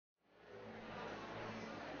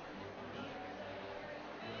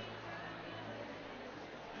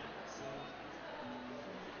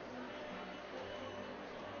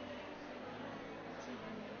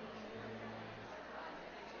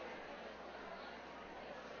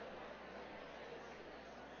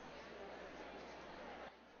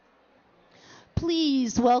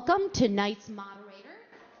please welcome tonight's moderator,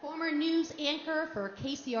 former news anchor for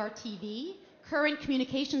KCR-TV, current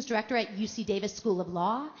communications director at UC Davis School of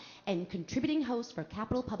Law, and contributing host for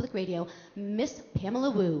Capital Public Radio, Miss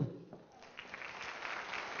Pamela Wu.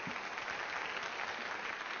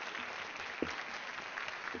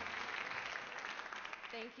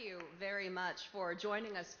 Thank you very much for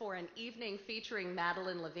joining us for an evening featuring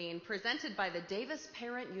Madeline Levine, presented by the Davis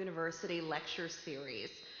Parent University Lecture Series.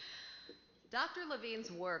 Dr.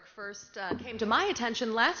 Levine's work first came to my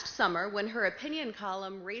attention last summer when her opinion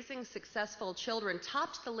column, Raising Successful Children,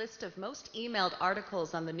 topped the list of most emailed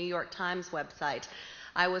articles on the New York Times website.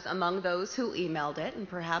 I was among those who emailed it, and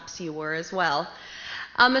perhaps you were as well.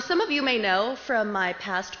 As some of you may know from my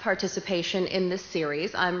past participation in this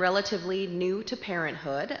series, I'm relatively new to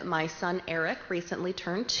parenthood. My son Eric recently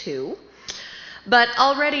turned 2. But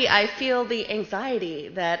already I feel the anxiety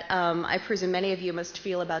that I presume many of you must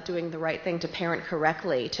feel about doing the right thing to parent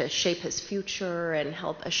correctly, to shape his future and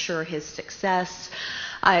help assure his success.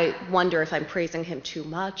 I wonder if I'm praising him too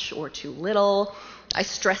much or too little. I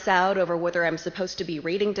stress out over whether I'm supposed to be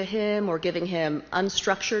reading to him or giving him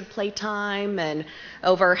unstructured playtime, and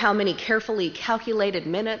over how many carefully calculated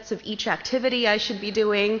minutes of each activity I should be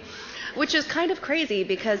doing, which is kind of crazy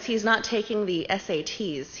because he's not taking the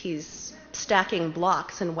SATs. He's stacking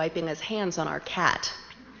blocks and wiping his hands on our cat.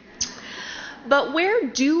 But where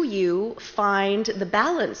do you find the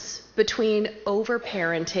balance between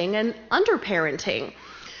overparenting and underparenting?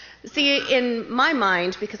 See, in my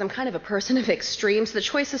mind, because I'm kind of a person of extremes, the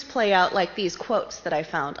choices play out like these quotes that I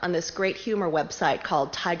found on this great humor website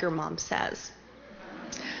called Tiger Mom Says.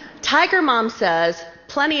 Tiger Mom says,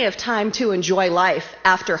 plenty of time to enjoy life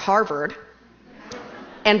after Harvard.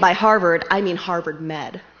 And by Harvard, I mean Harvard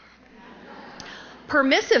Med.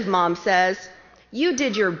 Permissive Mom says, you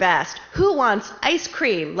did your best. Who wants ice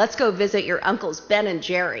cream? Let's go visit your uncles Ben and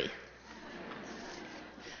Jerry.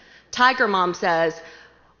 Tiger Mom says,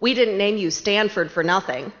 we didn't name you Stanford for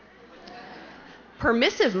nothing.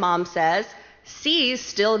 Permissive Mom says, C's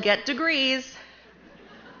still get degrees.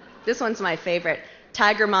 This one's my favorite.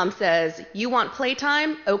 Tiger Mom says, you want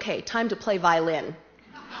playtime? Okay, time to play violin.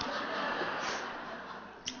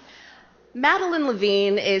 Madeline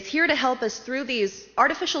Levine is here to help us through these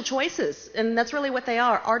artificial choices, and that's really what they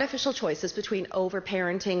are, artificial choices between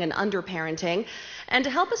overparenting and underparenting, and to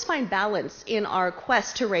help us find balance in our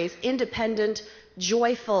quest to raise independent,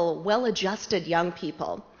 joyful, well-adjusted young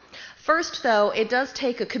people. First, though, it does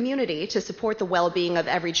take a community to support the well-being of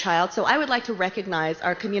every child, so I would like to recognize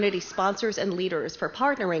our community sponsors and leaders for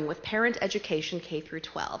partnering with Parent Education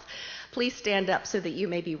K-12. Please stand up so that you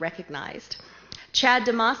may be recognized. Chad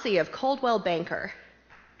DeMasi of Coldwell Banker.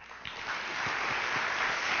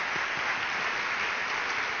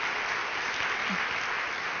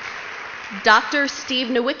 Dr. Steve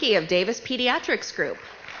Nowicki of Davis Pediatrics Group.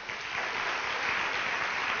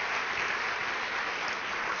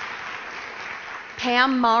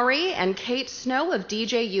 Pam Maury and Kate Snow of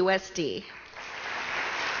DJUSD.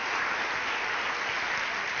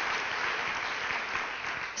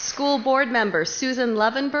 School board members Susan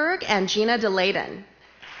Levenberg and Gina DeLayden.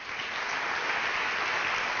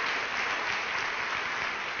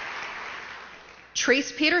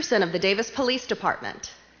 Trace Peterson of the Davis Police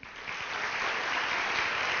Department.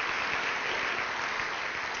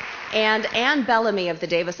 And Ann Bellamy of the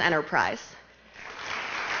Davis Enterprise.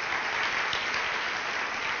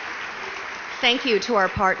 Thank you to our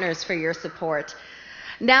partners for your support.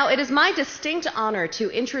 Now, it is my distinct honor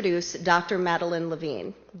to introduce Dr. Madeline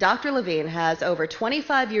Levine. Dr. Levine has over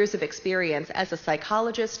 25 years of experience as a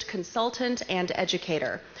psychologist, consultant, and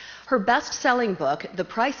educator. Her best-selling book, The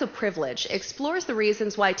Price of Privilege, explores the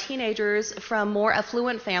reasons why teenagers from more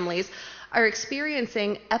affluent families are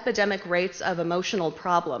experiencing epidemic rates of emotional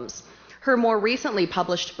problems. Her more recently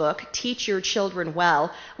published book, Teach Your Children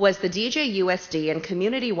Well, was the DJUSD and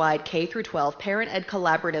community-wide K-12 Parent Ed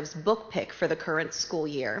Collaborative's book pick for the current school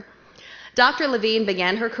year. Dr. Levine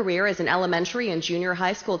began her career as an elementary and junior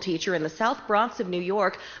high school teacher in the South Bronx of New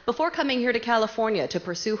York before coming here to California to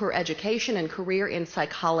pursue her education and career in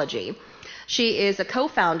psychology. She is a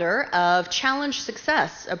co-founder of Challenge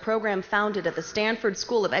Success, a program founded at the Stanford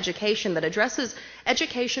School of Education that addresses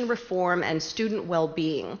education reform and student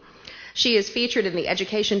well-being. She is featured in the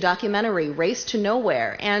education documentary Race to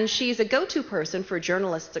Nowhere, and she's a go-to person for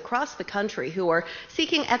journalists across the country who are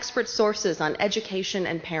seeking expert sources on education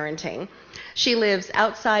and parenting. She lives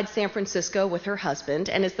outside San Francisco with her husband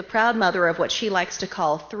and is the proud mother of what she likes to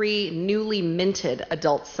call 3 newly minted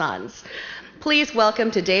adult sons. Please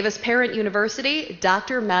welcome to Davis Parent University,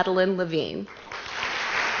 Dr. Madeline Levine.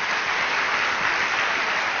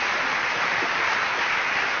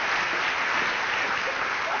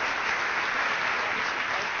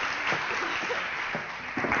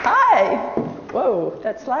 Ooh,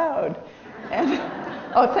 that's loud. And,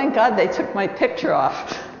 oh, thank God they took my picture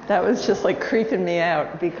off. That was just like creeping me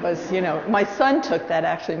out because, you know, my son took that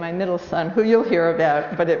actually, my middle son, who you'll hear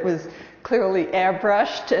about, but it was clearly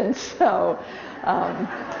airbrushed, and so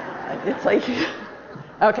it's like,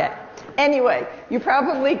 okay. Anyway, you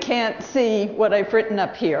probably can't see what I've written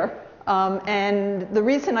up here. And the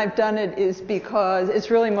reason I've done it is because it's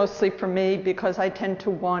really mostly for me, because I tend to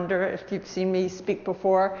wander, if you've seen me speak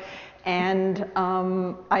before. And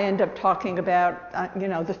I end up talking about, you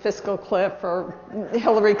know, the fiscal cliff or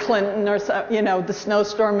Hillary Clinton or, you know, the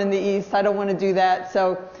snowstorm in the east. I don't want to do that,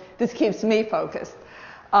 so this keeps me focused.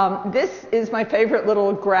 This is my favorite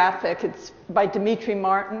little graphic. It's by Demetri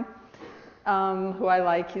Martin, who I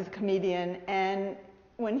like. He's a comedian. And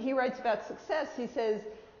when he writes about success, he says,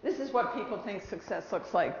 this is what people think success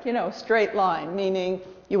looks like. You know, straight line, meaning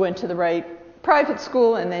you went to the right private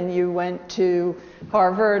school, and then you went to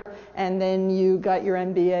Harvard, and then you got your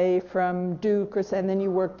MBA from Duke, and then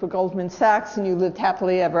you worked for Goldman Sachs, and you lived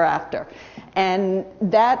happily ever after. And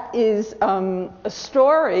that is a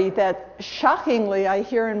story that, shockingly, I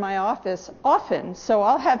hear in my office often. So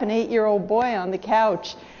I'll have an 8-year-old boy on the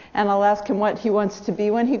couch, and I'll ask him what he wants to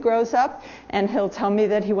be when he grows up, and he'll tell me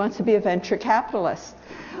that he wants to be a venture capitalist.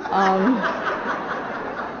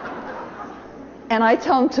 And I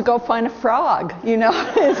tell him to go find a frog, you know.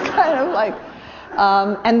 It's kind of like,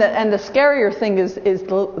 and the scarier thing is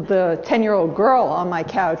the 10-year-old girl on my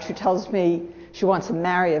couch who tells me she wants to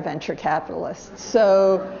marry a venture capitalist.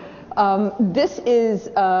 So this is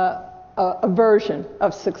a version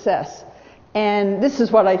of success. And this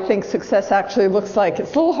is what I think success actually looks like.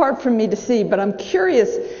 It's a little hard for me to see, but I'm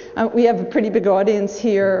curious. We have a pretty big audience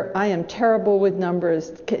here. I am terrible with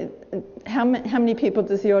numbers. How many people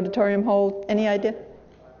does the auditorium hold? Any idea?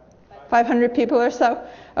 500 people or so?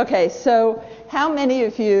 Okay, so how many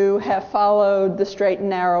of you have followed the straight and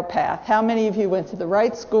narrow path? How many of you went to the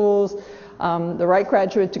right schools, the right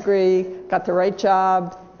graduate degree, got the right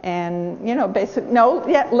job, and, you know,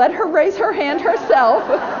 let her raise her hand herself.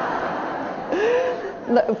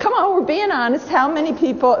 Come on, we're being honest. How many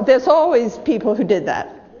people? There's always people who did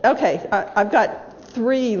that. Okay, I've got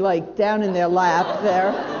 3 like down in their lap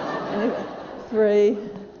there. 3.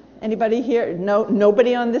 Anybody here? No,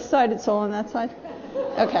 nobody on this side. It's all on that side.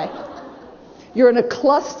 Okay, you're in a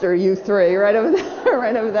cluster, you 3, right over there,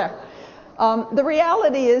 right over there. The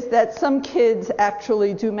reality is that some kids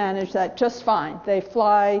actually do manage that just fine. They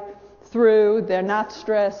fly through. They're not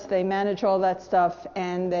stressed. They manage all that stuff,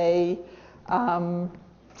 and they.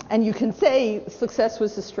 And you can say success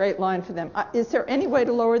was a straight line for them. Is there any way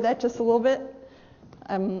to lower that just a little bit?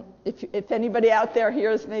 If anybody out there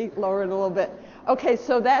hears me, lower it a little bit. Okay,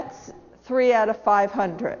 so that's 3 out of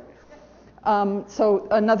 500. So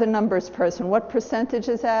another numbers person. What percentage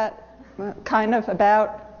is that? Kind of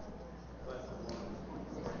about?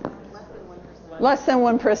 Less than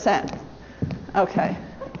 1%. Okay.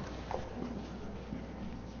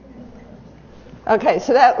 Okay,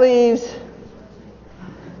 so that leaves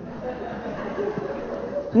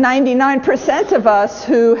 99% of us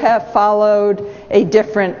who have followed a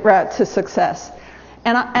different route to success.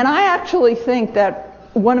 And I actually think that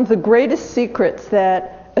one of the greatest secrets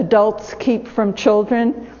that adults keep from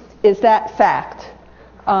children is that fact,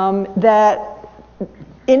 that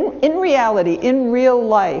in reality, in real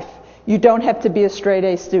life, you don't have to be a straight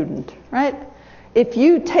A student, right? If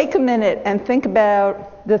you take a minute and think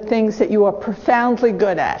about the things that you are profoundly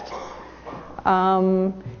good at,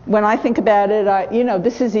 when I think about it, you know,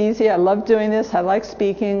 this is easy. I love doing this. I like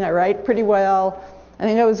speaking. I write pretty well. I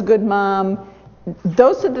think I was a good mom.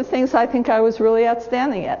 Those are the things I think I was really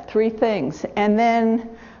outstanding at, 3 things. And then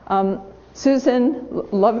Susan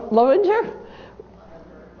Lovinger,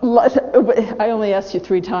 I only asked you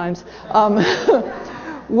 3 times,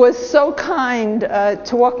 was so kind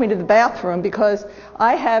to walk me to the bathroom because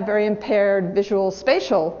I have very impaired visual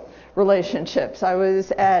spatial relationships. I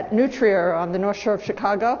was at Nutrier on the North Shore of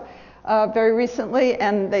Chicago very recently,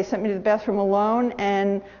 and they sent me to the bathroom alone,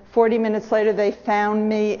 and 40 minutes later they found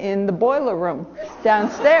me in the boiler room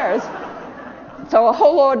downstairs. So a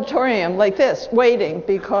whole auditorium like this, waiting,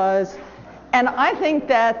 because, and I think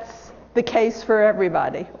that's the case for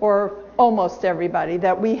everybody, or almost everybody,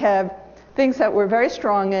 that we have things that we're very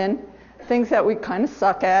strong in, things that we kind of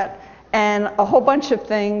suck at, and a whole bunch of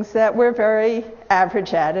things that we're very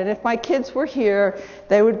average at. And if my kids were here,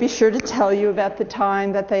 they would be sure to tell you about the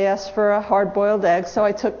time that they asked for a hard-boiled egg. So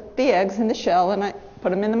I took the eggs in the shell and I put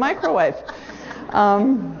them in the microwave.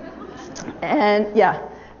 And yeah,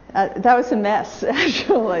 that was a mess,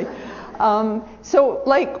 actually. So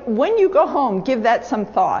like when you go home, give that some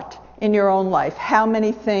thought. in your own life, how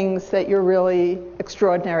many things that you're really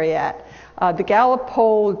extraordinary at. The Gallup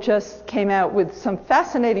poll just came out with some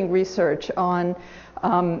fascinating research on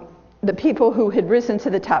the people who had risen to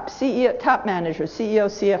the top, top managers,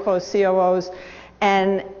 CEOs, CFOs, COOs,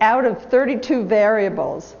 and out of 32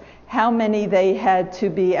 variables, how many they had to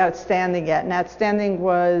be outstanding at. And outstanding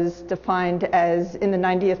was defined as in the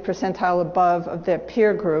 90th percentile above of their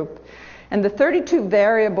peer group. And the 32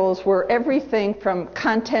 variables were everything from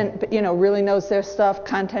content, really knows their stuff,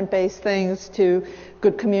 content-based things, to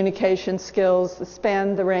good communication skills,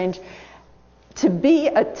 span the range. To be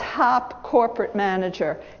a top corporate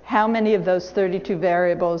manager, how many of those 32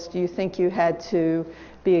 variables do you think you had to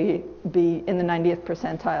be in the 90th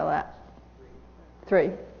percentile at?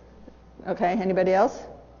 3. Okay, anybody else?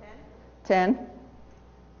 10.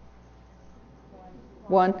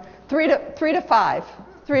 1. 3 to 5.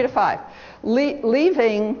 3 to 5.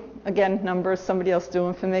 Leaving, again, numbers, somebody else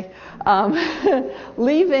doing for me.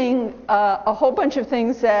 Leaving a whole bunch of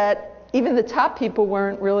things that even the top people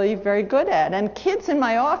weren't really very good at. And kids in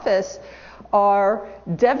my office are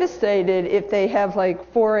devastated if they have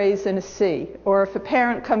like 4 A's and a C, or if a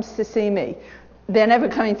parent comes to see me. They're never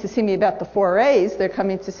coming to see me about the 4 A's, they're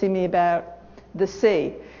coming to see me about the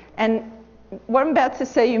C. And what I'm about to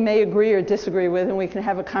say you may agree or disagree with, and we can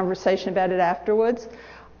have a conversation about it afterwards.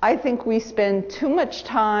 I think we spend too much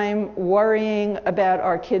time worrying about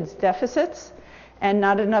our kids' deficits and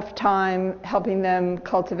not enough time helping them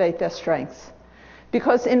cultivate their strengths.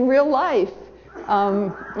 Because in real life,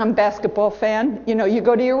 I'm a basketball fan, you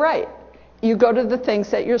go to your right. You go to the things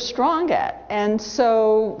that you're strong at. And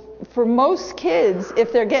so for most kids,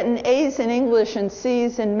 if they're getting A's in English and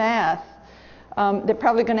C's in math, they're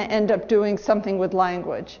probably going to end up doing something with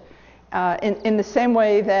language. In the same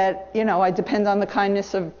way that, I depend on the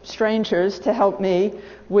kindness of strangers to help me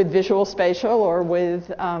with visual spatial or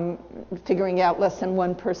with figuring out less than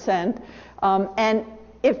 1%. And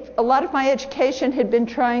if a lot of my education had been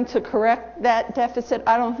trying to correct that deficit,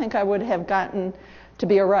 I don't think I would have gotten to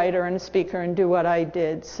be a writer and a speaker and do what I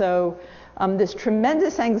did. So this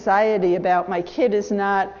tremendous anxiety about my kid is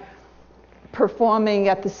not performing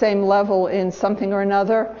at the same level in something or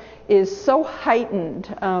another is so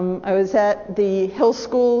heightened. I was at the Hill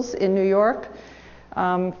Schools in New York,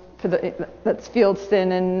 that's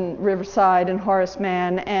Fieldston and Riverside and Horace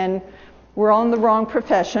Mann, and we're all in the wrong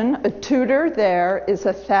profession. A tutor there is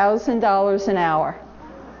 $1,000 an hour.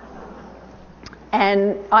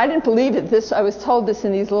 And I didn't believe it. I was told this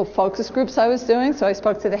in these little focus groups I was doing, so I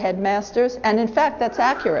spoke to the headmasters, and in fact, that's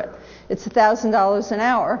accurate. It's $1,000 an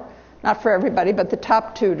hour, not for everybody, but the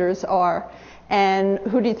top tutors are. And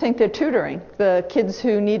who do you think they're tutoring? The kids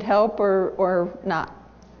who need help or not?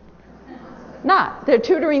 Not. They're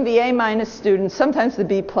tutoring the A- student, sometimes the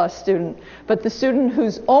B+ student, but the student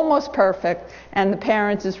who's almost perfect, and the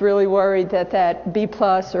parent is really worried that B+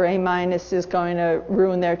 or A- is going to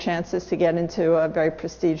ruin their chances to get into a very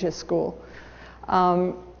prestigious school.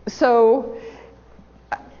 So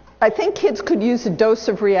I think kids could use a dose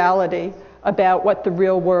of reality about what the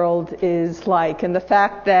real world is like, and the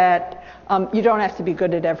fact that you don't have to be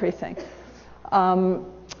good at everything.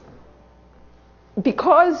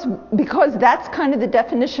 Because that's kind of the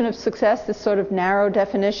definition of success, this sort of narrow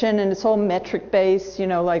definition, and it's all metric based,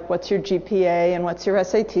 like what's your GPA and what's your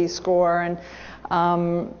SAT score, and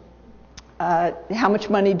how much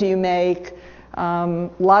money do you make, a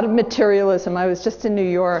lot of materialism. I was just in New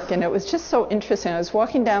York, and it was just so interesting. I was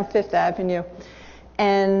walking down Fifth Avenue,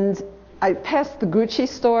 and I passed the Gucci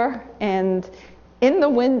store, and in the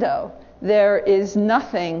window there is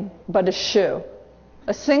nothing but a shoe.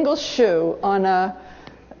 A single shoe on a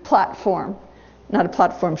platform, not a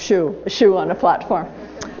platform shoe, a shoe on a platform,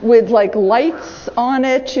 with like lights on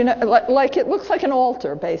it, like it looks like an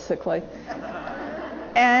altar basically.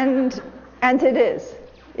 And it is.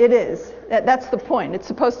 That's the point. It's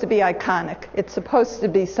supposed to be iconic. It's supposed to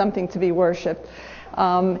be something to be worshipped.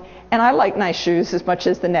 And I like nice shoes as much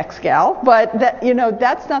as the next gal, but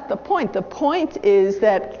that's not the point. The point is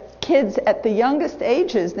that kids at the youngest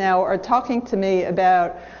ages now are talking to me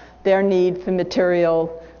about their need for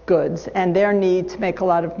material goods and their need to make a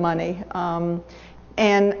lot of money.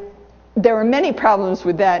 And there are many problems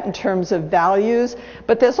with that in terms of values,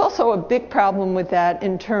 but there's also a big problem with that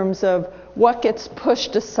in terms of what gets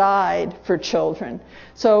pushed aside for children.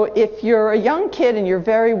 So if you're a young kid and you're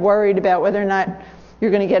very worried about whether or not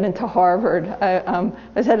you're going to get into Harvard, I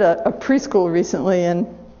was at a preschool recently, and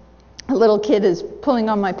a little kid is pulling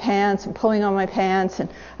on my pants and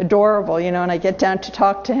adorable, and I get down to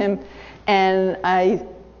talk to him, and I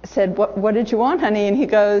said, what did you want, honey? And he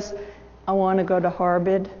goes, I want to go to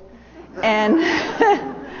Harvard. And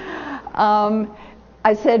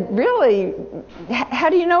I said, really? How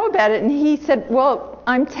do you know about it? And he said, well,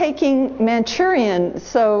 I'm taking Manchurian,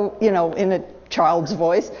 so, you know, in a child's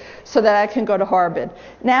voice, so that I can go to Harvard.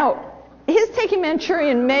 Now, his taking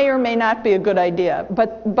Manchurian may or may not be a good idea,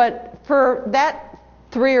 but for that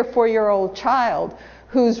 3 or 4-year-old child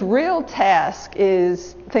whose real task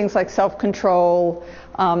is things like self-control,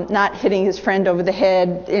 not hitting his friend over the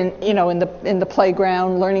head in the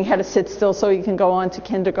playground, learning how to sit still so he can go on to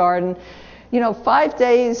kindergarten. 5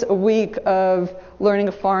 days a week of learning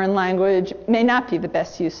a foreign language may not be the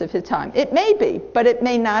best use of his time. It may be, but it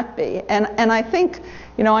may not be. And I think,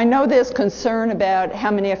 I know there's concern about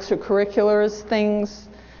how many extracurriculars things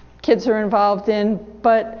kids are involved in,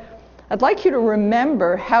 but I'd like you to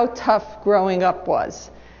remember how tough growing up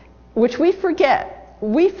was, which we forget.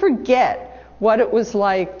 We forget what it was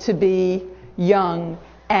like to be young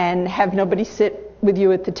and have nobody sit with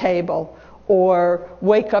you at the table, or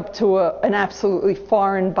wake up to an absolutely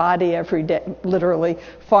foreign body every day, literally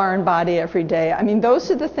foreign body every day. I mean,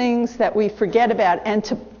 those are the things that we forget about. And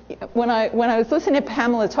when I was listening to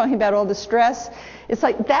Pamela talking about all the stress, it's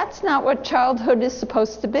like that's not what childhood is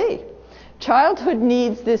supposed to be. Childhood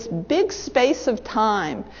needs this big space of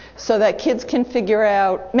time so that kids can figure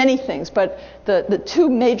out many things. But the 2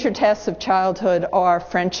 major tasks of childhood are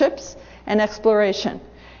friendships and exploration.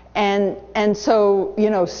 And so,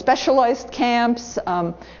 specialized camps,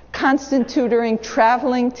 constant tutoring,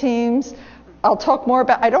 traveling teams. I'll talk more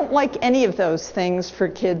about, I don't like any of those things for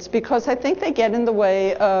kids because I think they get in the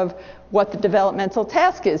way of what the developmental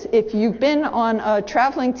task is. If you've been on a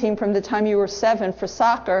traveling team from the time you were 7 for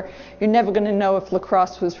soccer, you're never going to know if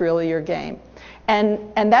lacrosse was really your game.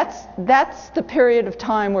 And that's the period of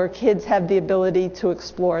time where kids have the ability to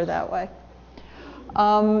explore that way.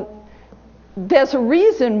 There's a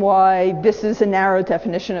reason why this is a narrow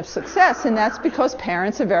definition of success, and that's because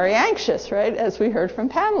parents are very anxious, right? As we heard from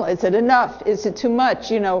Pamela. Is it enough? Is it too much?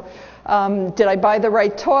 Did I buy the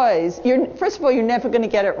right toys? First of all, you're never going to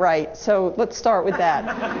get it right, so let's start with that.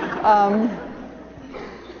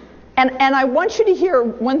 And I want you to hear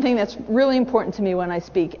one thing that's really important to me when I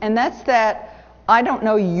speak, and that's that I don't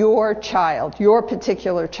know your child, your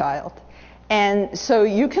particular child. And so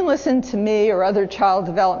you can listen to me or other child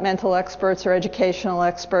developmental experts or educational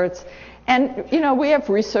experts. And, we have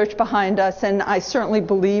research behind us, and I certainly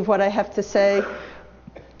believe what I have to say.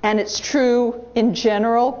 And it's true in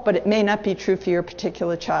general, but it may not be true for your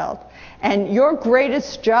particular child. And your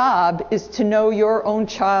greatest job is to know your own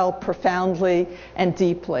child profoundly and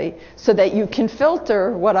deeply so that you can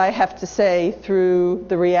filter what I have to say through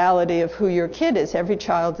the reality of who your kid is. Every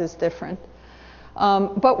child is different.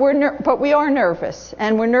 But we are nervous,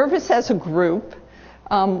 and we're nervous as a group.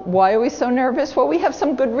 Why are we so nervous? Well, we have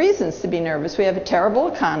some good reasons to be nervous. We have a terrible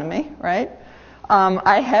economy, right?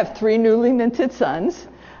 I have 3 newly minted sons,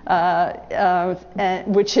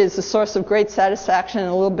 which is a source of great satisfaction and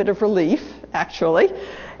a little bit of relief, actually.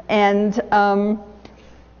 And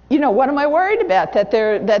what am I worried about? That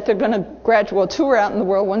they're going to graduate. Well, 2 are out in the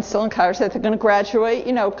world, 1's still in college. That they're going to graduate,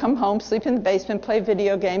 come home, sleep in the basement, play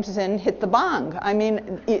video games, and hit the bong. I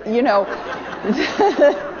mean,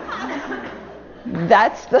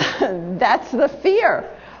 that's the fear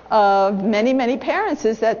of many, many parents,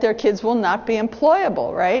 is that their kids will not be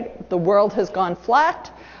employable, right? The world has gone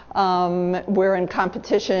flat. We're in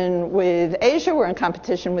competition with Asia. We're in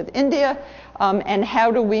competition with India. And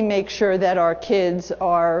how do we make sure that our kids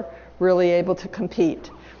are really able to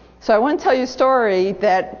compete? So I want to tell you a story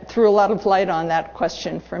that threw a lot of light on that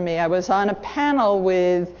question for me. I was on a panel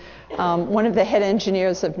with one of the head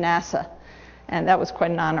engineers of NASA, and that was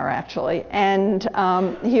quite an honor, actually. And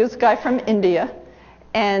he was a guy from India.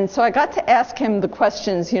 And so I got to ask him the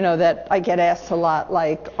questions, that I get asked a lot,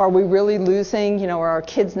 like, are we really losing? Are our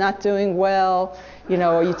kids not doing well?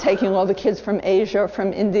 Are you taking all the kids from Asia or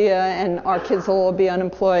from India and our kids will all be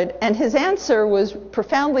unemployed? And his answer was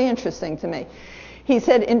profoundly interesting to me. He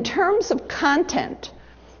said, in terms of content,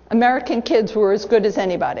 American kids were as good as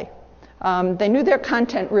anybody. They knew their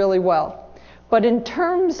content really well. But in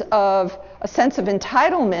terms of a sense of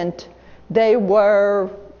entitlement, they were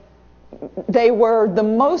the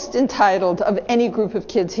most entitled of any group of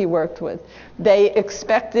kids he worked with. They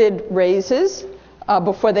expected raises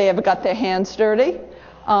before they ever got their hands dirty.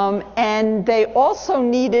 And they also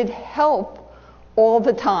needed help all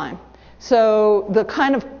the time. So the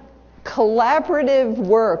kind of collaborative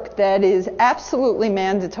work that is absolutely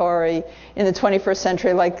mandatory in the 21st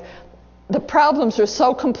century, like the problems are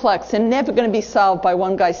so complex and never going to be solved by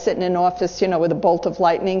one guy sitting in an office, with a bolt of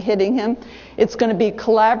lightning hitting him. It's going to be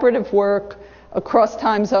collaborative work across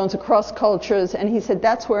time zones, across cultures. And he said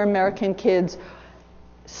that's where American kids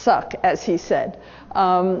suck, as he said.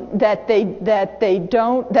 That they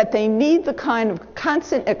need the kind of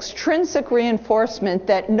constant extrinsic reinforcement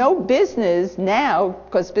that no business now,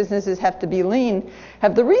 because businesses have to be lean,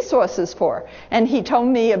 have the resources for. And he told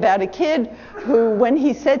me about a kid who, when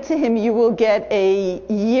he said to him, you will get a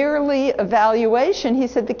yearly evaluation, he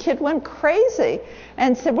said the kid went crazy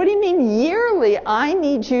and said, what do you mean yearly? I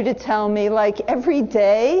need you to tell me like every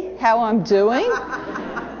day how I'm doing.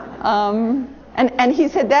 And he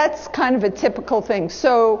said that's kind of a typical thing.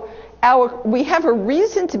 So we have a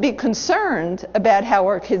reason to be concerned about how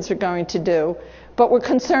our kids are going to do, but we're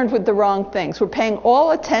concerned with the wrong things. We're paying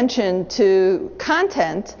all attention to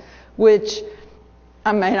content, which,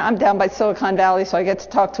 I mean, I'm down by Silicon Valley, so I get to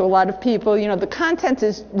talk to a lot of people. You know, the content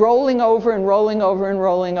is rolling over and rolling over and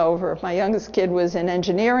rolling over. My youngest kid was in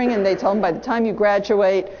engineering, and they told him by the time you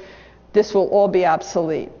graduate, this will all be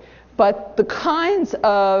obsolete. But the kinds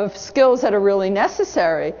of skills that are really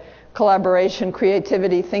necessary, collaboration,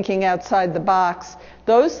 creativity, thinking outside the box,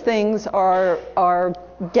 those things are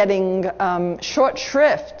getting short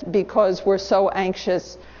shrift because we're so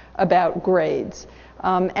anxious about grades.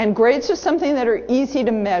 And grades are something that are easy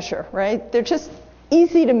to measure, right? They're just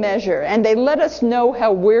easy to measure, and they let us know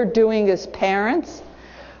how we're doing as parents.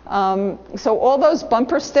 So all those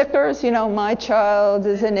bumper stickers, you know, my child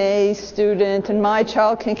is an A student, and my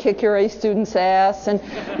child can kick your A student's ass, and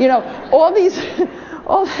you know, all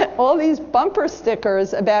these bumper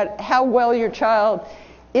stickers about how well your child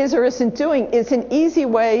is or isn't doing is an easy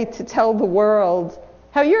way to tell the world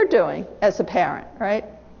how you're doing as a parent, right?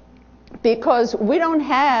 Because we don't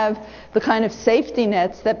have the kind of safety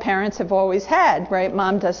nets that parents have always had, right?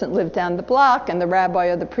 Mom doesn't live down the block, and the rabbi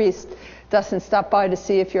or the priest doesn't stop by to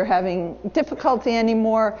see if you're having difficulty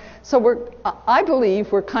anymore. So I believe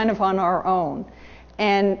we're kind of on our own.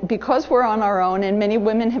 And because we're on our own, and many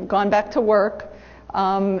women have gone back to work,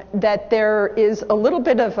 that there is a little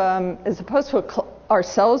bit of, as opposed to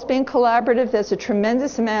ourselves being collaborative, there's a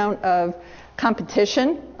tremendous amount of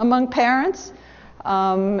competition among parents.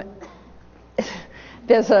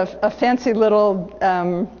 There's a fancy little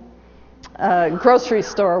grocery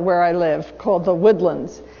store where I live called the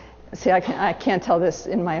Woodlands. See, I can't tell this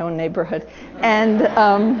in my own neighborhood. And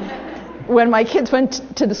when my kids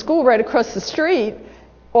went to the school right across the street,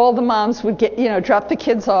 all the moms would drop the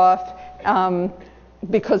kids off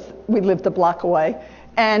because we lived a block away.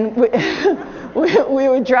 And we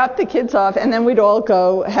would drop the kids off, and then we'd all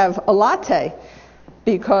go have a latte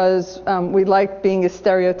because we liked being as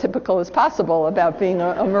stereotypical as possible about being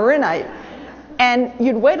a Marinite. And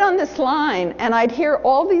you'd wait on this line, and I'd hear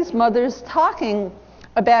all these mothers talking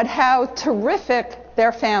about how terrific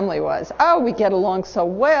their family was. Oh, we get along so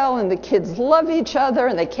well, and the kids love each other,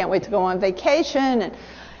 and they can't wait to go on vacation. And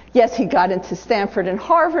yes, he got into Stanford and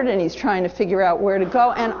Harvard, and he's trying to figure out where to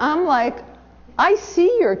go. And I'm like, I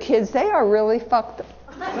see your kids. They are really fucked up.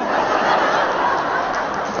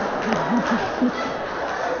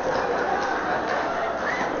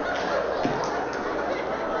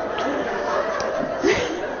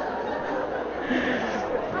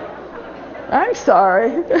 I'm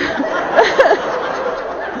sorry.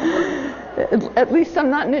 At least I'm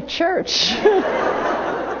not in a church.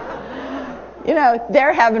 You know,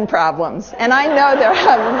 they're having problems, and I know they're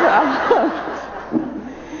having problems.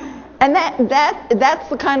 And that's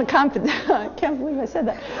the kind of competition. I can't believe I said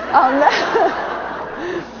that.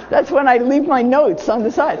 That's when I leave my notes on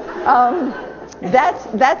the side.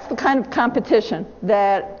 That's the kind of competition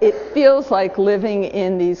that it feels like living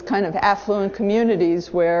in these kind of affluent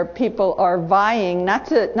communities where people are vying not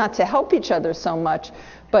to help each other so much,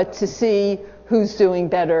 but to see who's doing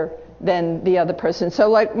better than the other person. So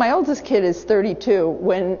like my oldest kid is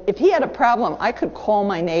 32. If he had a problem, I could call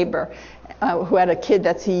my neighbor who had a kid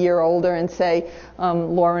that's a year older and say,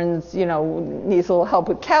 Lauren's, needs a little help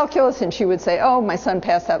with calculus, and she would say, oh, my son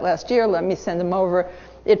passed that last year, let me send him over.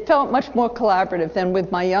 It felt much more collaborative than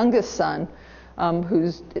with my youngest son,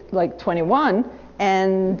 who's like 21,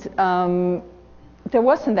 and there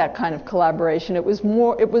wasn't that kind of collaboration. It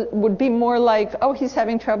would be more like, oh, he's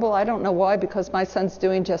having trouble, I don't know why, because my son's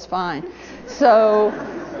doing just fine. So,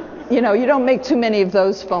 you don't make too many of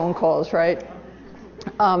those phone calls, right?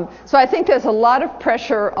 So I think there's a lot of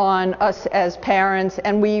pressure on us as parents,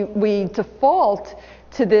 and we default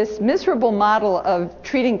to this miserable model of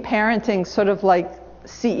treating parenting sort of like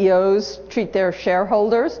CEOs treat their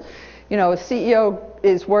shareholders. A CEO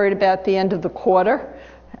is worried about the end of the quarter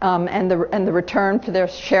and the return for their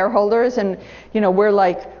shareholders, and we're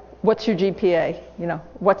like, what's your GPA? You know,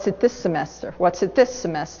 what's it this semester? What's it this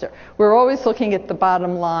semester? We're always looking at the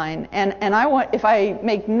bottom line. And I want, if I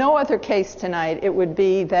make no other case tonight, it would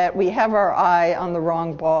be that we have our eye on the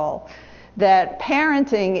wrong ball. That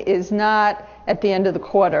parenting is not at the end of the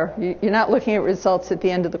quarter. You're not looking at results at the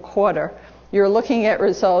end of the quarter. You're looking at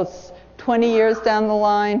results 20 years down the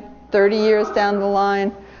line, 30 years down the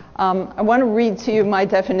line. I want to read to you my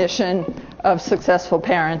definition of successful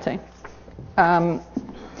parenting.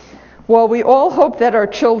 While we all hope that our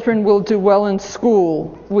children will do well in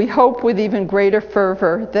school, we hope with even greater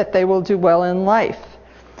fervor that they will do well in life.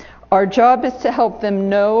 Our job is to help them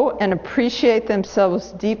know and appreciate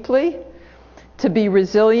themselves deeply, to be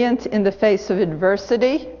resilient in the face of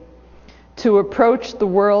adversity, to approach the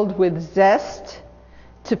world with zest,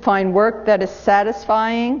 to find work that is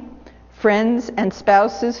satisfying, friends and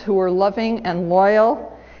spouses who are loving and loyal,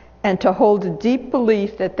 and to hold a deep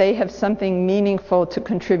belief that they have something meaningful to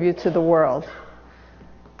contribute to the world.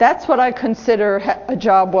 That's what I consider a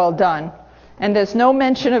job well done. And there's no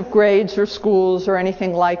mention of grades or schools or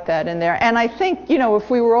anything like that in there. And I think, you know,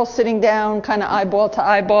 if we were all sitting down kind of eyeball to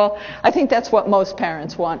eyeball, I think that's what most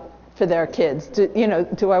parents want for their kids.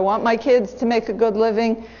 Do I want my kids to make a good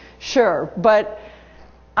living? Sure. But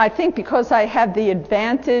I think because I have the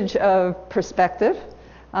advantage of perspective,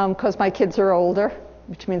 because my kids are older,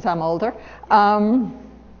 which means I'm older, I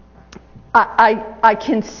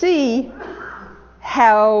can see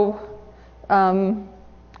how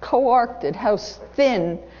coarcted, how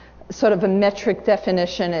thin sort of a metric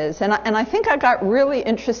definition is. And I think I got really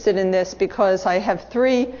interested in this because I have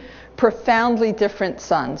 3 profoundly different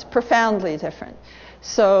sons, profoundly different.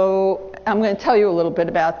 So I'm going to tell you a little bit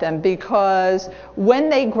about them because when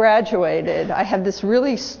they graduated, I have this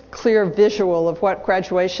really clear visual of what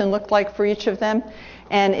graduation looked like for each of them.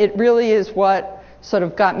 And it really is what sort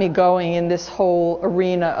of got me going in this whole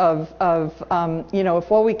arena of you know,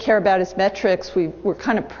 if all we care about is metrics, we're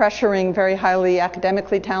kind of pressuring very highly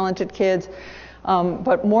academically talented kids.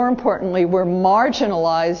 But more importantly, we're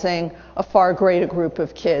marginalizing a far greater group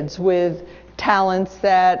of kids with talents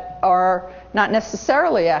that are not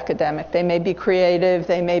necessarily academic. They may be creative,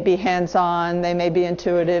 they may be hands-on, they may be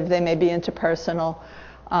intuitive, they may be interpersonal.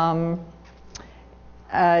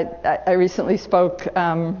 I recently spoke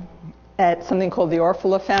at something called the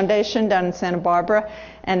Orfalea Foundation down in Santa Barbara,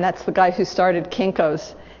 and that's the guy who started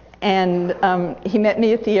Kinko's. And he met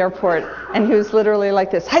me at the airport, and he was literally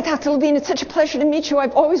like this: "Hi, Dr. Levine, it's such a pleasure to meet you.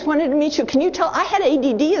 I've always wanted to meet you. Can you tell? I had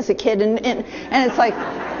ADD as a kid," and it's like,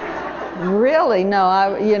 really? No,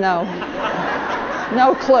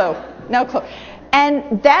 no clue, no clue.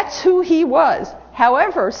 And that's who he was.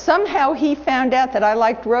 However, somehow he found out that I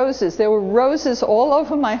liked roses. There were roses all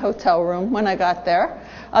over my hotel room when I got there.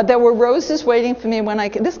 There were roses waiting for me when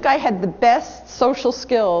this guy had the best social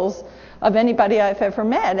skills of anybody I've ever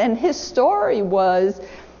met. And his story was,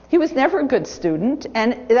 he was never a good student,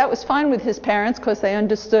 and that was fine with his parents because they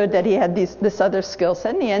understood that he had this other skill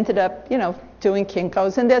set, and he ended up, doing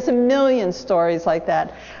Kinko's. And there's a million stories like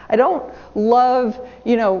that. I don't love,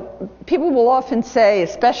 people will often say,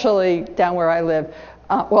 especially down where I live,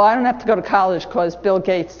 well, I don't have to go to college because Bill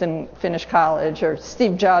Gates didn't finish college, or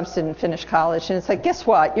Steve Jobs didn't finish college. And it's like, guess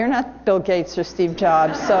what? You're not Bill Gates or Steve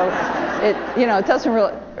Jobs, so it doesn't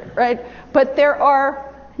really, right? But there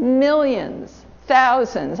are millions,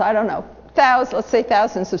 thousands, I don't know, let's say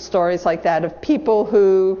thousands of stories like that of people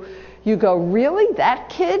who you go, really? That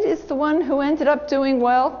kid is the one who ended up doing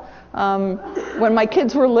well? When my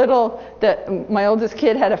kids were little, my oldest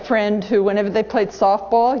kid had a friend who, whenever they played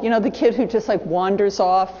softball, the kid who just like wanders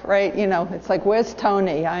off, right? It's like, where's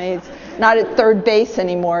Tony? He's not at third base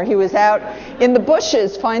anymore. He was out in the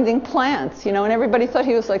bushes finding plants, and everybody thought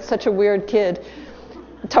he was like such a weird kid.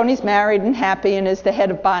 Tony's married and happy and is the head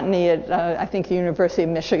of botany at, I think, the University of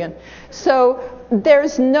Michigan. So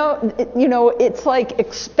there's it's like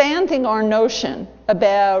expanding our notion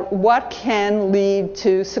about what can lead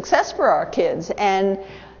to success for our kids. And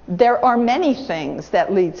there are many things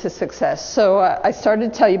that lead to success. So I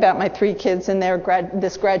started to tell you about my 3 kids and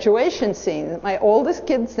this graduation scene. My oldest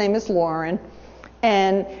kid's name is Lauren.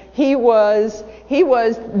 And he was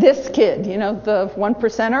this kid, the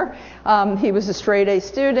 1%er. He was a straight A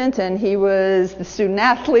student, and he was the student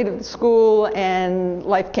athlete of the school, and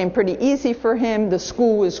life came pretty easy for him. The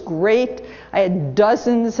school was great. I had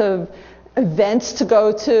dozens of events to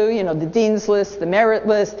go to, the dean's list, the merit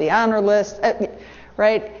list, the honor list,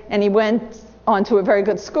 right? And he went on to a very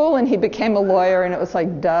good school, and he became a lawyer, and it was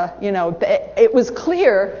like, duh, it was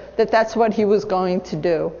clear that that's what he was going to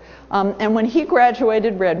do. And when he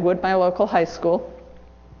graduated Redwood, my local high school,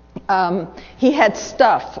 he had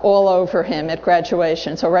stuff all over him at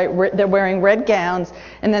graduation. So they're wearing red gowns,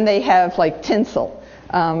 and then they have like tinsel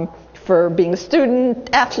for being a student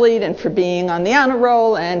athlete and for being on the honor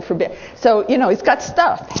roll and so he's got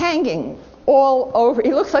stuff hanging all over.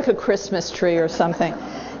 He looks like a Christmas tree or something.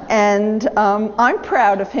 And I'm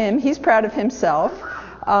proud of him. He's proud of himself.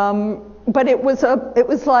 But it was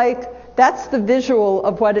like that's the visual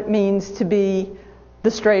of what it means to be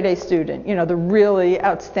the straight A student, the really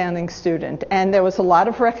outstanding student. And there was a lot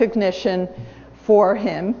of recognition for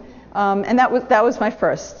him. And that was my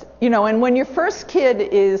first. And when your first kid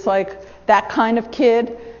is like that kind of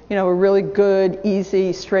kid, a really good,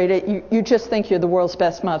 easy, straight A, you just think you're the world's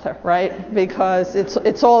best mother, right? Because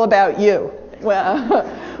it's all about you. Well,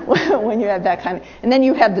 when you have that kind of, and then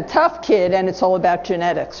you have the tough kid, and it's all about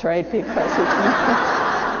genetics, right? Because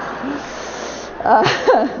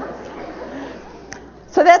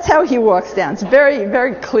so that's how he walks down. It's very,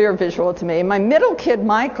 very clear visual to me. My middle kid,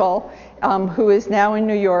 Michael, who is now in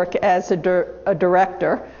New York as a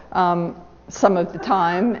director, some of the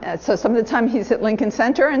time. So some of the time he's at Lincoln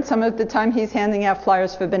Center, and some of the time he's handing out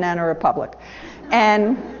flyers for Banana Republic.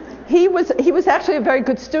 And he was actually a very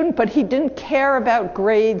good student, but he didn't care about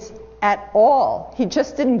grades at all. He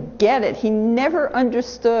just didn't get it. He never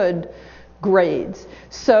understood grades.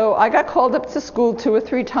 So I got called up to school 2 or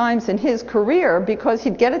 3 times in his career because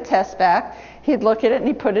he'd get a test back, he'd look at it, and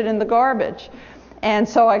he'd put it in the garbage. And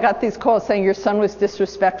so I got these calls saying your son was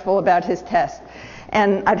disrespectful about his test.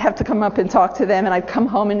 And I'd have to come up and talk to them, and I'd come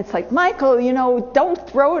home, and it's like, Michael, don't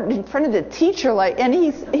throw it in front of the teacher. And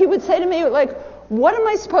he would say to me, like, what am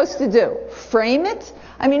I supposed to do? Frame it?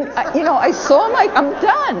 I mean, I'm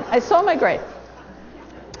done. I saw my grade.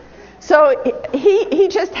 So he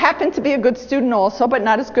just happened to be a good student also, but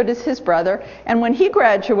not as good as his brother. And when he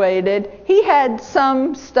graduated, he had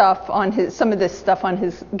some of this stuff on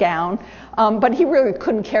his gown, but he really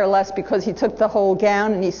couldn't care less because he took the whole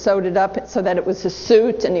gown and he sewed it up so that it was a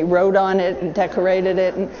suit, and he wrote on it and decorated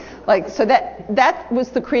it, and so that was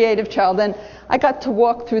the creative child. And I got to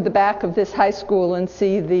walk through the back of this high school and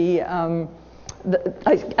see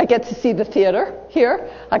I get to see the theater here.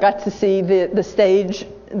 I got to see the stage,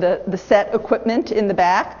 the set equipment in the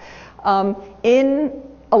back. In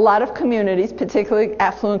a lot of communities, particularly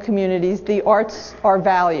affluent communities, the arts are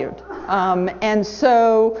valued. And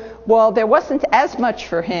so while there wasn't as much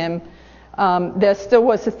for him, there still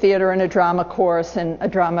was a theater and a drama course and a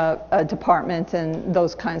drama department and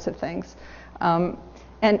those kinds of things. And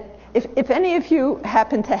if any of you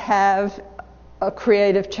happen to have a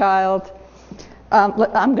creative child, I'm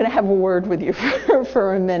going to have a word with you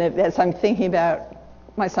for a minute as I'm thinking about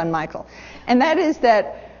my son Michael. And that is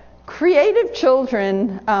that creative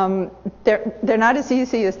children, they're not as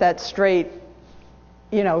easy as that straight,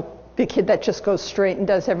 the kid that just goes straight and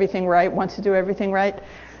does everything right, wants to do everything right.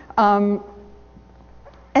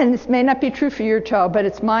 And this may not be true for your child, but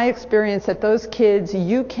it's my experience that those kids,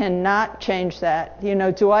 you cannot change that.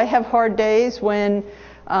 Do I have hard days when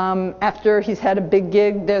after he's had a big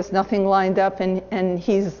gig, there's nothing lined up, and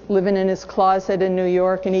he's living in his closet in New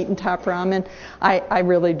York and eating top ramen? I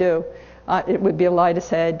really do. It would be a lie to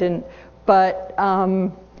say I didn't. But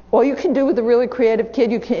all you can do with a really creative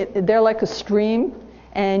kid, they're like a stream,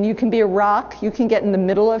 and you can be a rock. You can get in the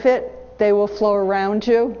middle of it. They will flow around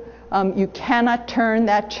you. You cannot turn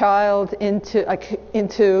that child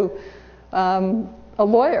into a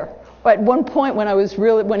lawyer. At one point when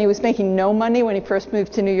he was making no money when he first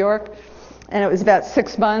moved to New York, and it was about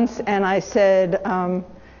 6 months, and I said,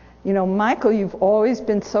 Michael, you've always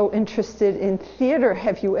been so interested in theater.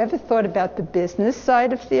 Have you ever thought about the business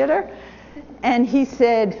side of theater? And he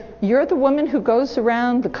said, you're the woman who goes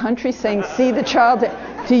around the country saying, see the child.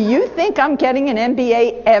 Do you think I'm getting an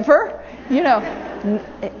MBA ever?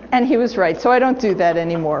 And he was right. So I don't do that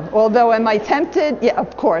anymore. Although am I tempted? Yeah,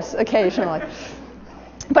 of course, occasionally.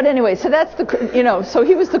 But anyway, so that's so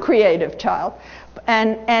he was the creative child.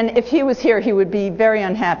 And if he was here, he would be very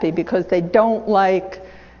unhappy because they don't like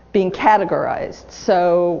being categorized.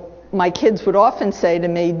 So my kids would often say to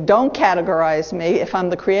me, don't categorize me. If I'm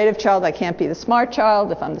the creative child, I can't be the smart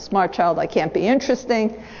child. If I'm the smart child, I can't be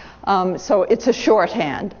interesting. So it's a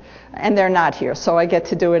shorthand. And they're not here, so I get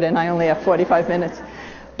to do it, and I only have 45 minutes.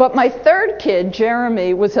 But my third kid,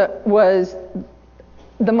 Jeremy, was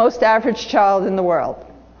the most average child in the world.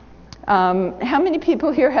 How many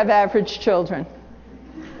people here have average children?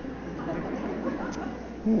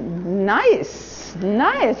 Nice,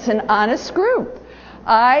 an honest group.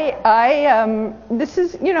 This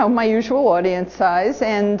is, my usual audience size,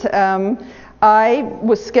 and I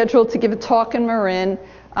was scheduled to give a talk in Marin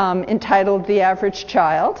entitled The Average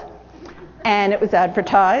Child. and it was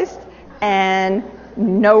advertised, and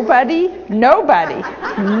nobody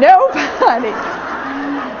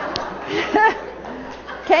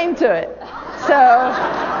came to it.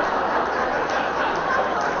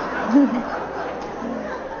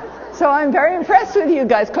 So I'm very impressed with you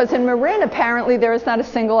guys, because in Marin apparently there is not a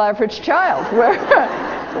single average child,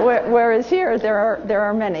 whereas here there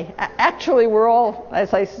are many. Actually, we're all,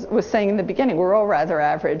 as I was saying in the beginning, we're all rather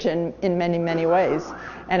average in many, many ways,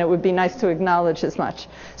 and it would be nice to acknowledge as much.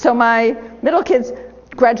 So my middle kids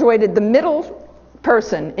graduated the middle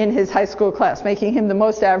person in his high school class, making him the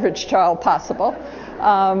most average child possible.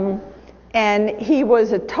 And he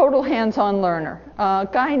was a total hands-on learner. A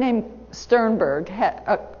guy named Sternberg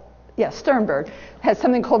has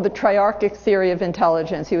something called the triarchic theory of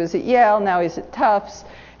intelligence. He was at Yale, now he's at Tufts,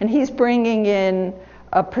 and he's bringing in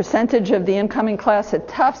a percentage of the incoming class at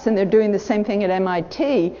Tufts, and they're doing the same thing at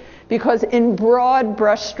MIT, because in broad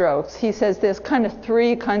brushstrokes, he says there's kind of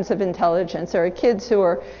three kinds of intelligence. There are kids who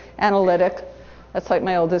are analytic. That's like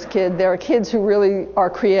my oldest kid. There are kids who really are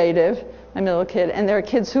creative, my middle kid, and there are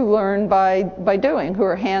kids who learn by doing, who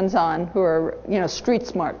are hands-on, who are, street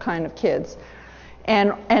smart kind of kids.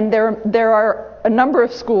 And there are a number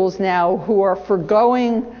of schools now who are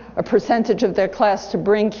forgoing a percentage of their class to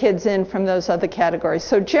bring kids in from those other categories.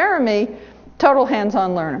 So Jeremy, total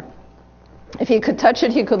hands-on learner. If he could touch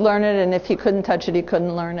it, he could learn it, and if he couldn't touch it, he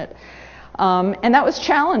couldn't learn it. And that was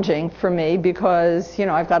challenging for me because,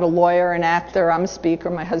 I've got a lawyer, an actor, I'm a speaker,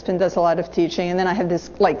 my husband does a lot of teaching, and then I have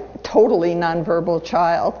this totally nonverbal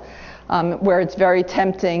child where it's very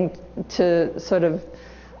tempting to sort of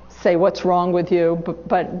say what's wrong with you,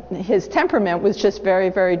 but his temperament was just very,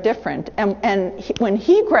 very different. And when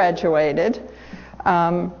he graduated,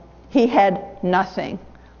 he had nothing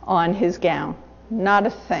on his gown, not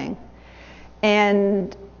a thing.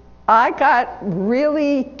 And I got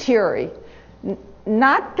really teary.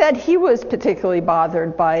 Not that he was particularly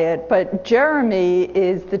bothered by it, but Jeremy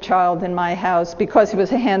is the child in my house. Because he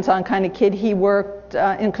was a hands-on kind of kid, he worked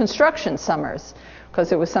in construction summers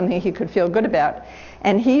because it was something he could feel good about.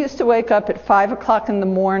 And he used to wake up at 5 o'clock in the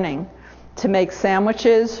morning to make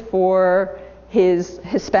sandwiches for his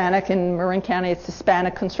Hispanic, in Marin County it's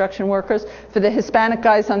Hispanic construction workers, for the Hispanic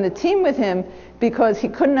guys on the team with him, because he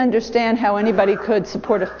couldn't understand how anybody could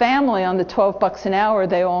support a family on the $12 an hour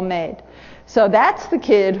they all made. So that's the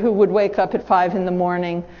kid who would wake up at 5 in the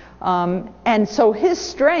morning. And so his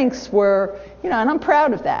strengths were, and I'm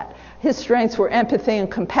proud of that. His strengths were empathy and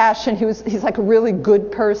compassion. He's like a really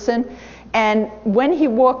good person. And when he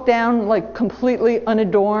walked down completely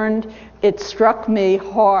unadorned, it struck me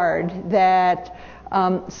hard that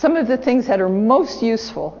some of the things that are most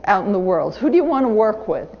useful out in the world, who do you want to work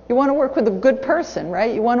with? You want to work with a good person,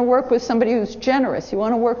 right? You want to work with somebody who's generous. You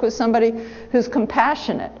want to work with somebody who's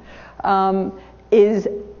compassionate. Is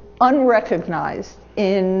unrecognized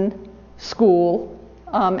in school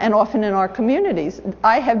and often in our communities.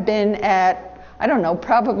 I have been at,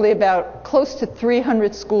 probably about close to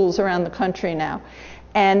 300 schools around the country now.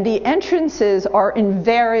 And the entrances are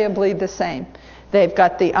invariably the same. They've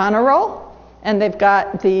got the honor roll, and they've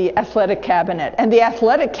got the athletic cabinet. And the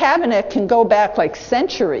athletic cabinet can go back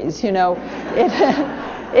centuries, In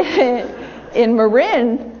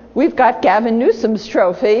Marin, we've got Gavin Newsom's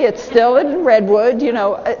trophy. It's still in Redwood,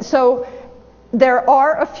 So there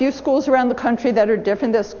are a few schools around the country that are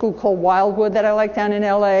different. There's a school called Wildwood that I like down in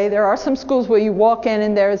LA. There are some schools where you walk in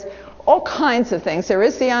and there's all kinds of things. There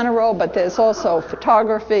is the honor roll, but there's also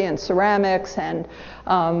photography and ceramics and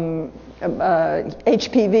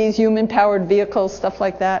HPVs, human-powered vehicles, stuff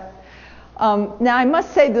like that. Now, I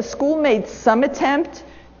must say the school made some attempt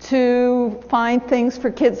to find things for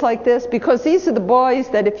kids like this, because these are the boys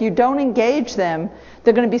that if you don't engage them,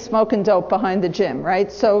 they're going to be smoking dope behind the gym,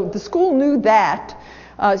 right? So the school knew that,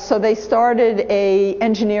 so they started a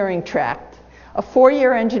engineering track, a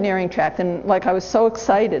 4-year engineering track, and I was so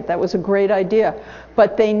excited. That was a great idea.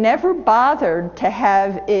 But they never bothered to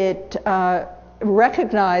have it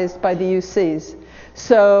recognized by the UCs.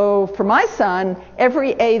 So for my son,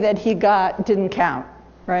 every A that he got didn't count,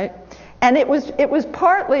 right? And it was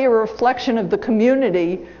partly a reflection of the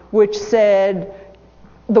community, which said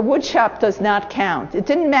the wood shop does not count. It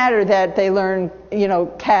didn't matter that they learned,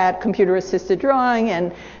 CAD, computer-assisted drawing,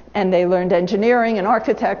 and they learned engineering and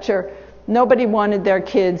architecture. Nobody wanted their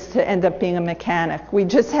kids to end up being a mechanic. We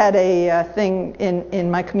just had a thing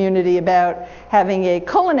in my community about having a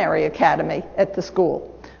culinary academy at the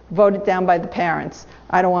school, voted down by the parents.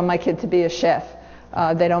 I don't want my kid to be a chef.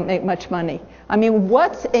 They don't make much money. I mean,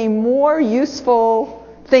 what's a more useful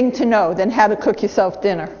thing to know than how to cook yourself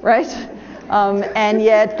dinner, right? And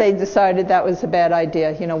yet they decided that was a bad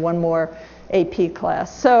idea. One more AP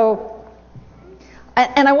class. So,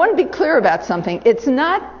 and I want to be clear about something. It's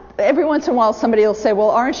not, every once in a while somebody will say, well,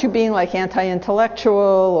 aren't you being like anti-intellectual,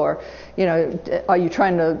 or, you know, are you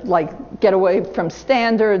trying to like get away from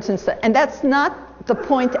standards and stuff? And that's not the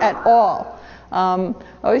point at all. I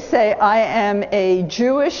always say I am a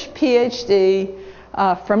Jewish PhD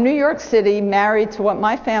from New York City, married to what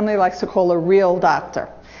my family likes to call a real doctor,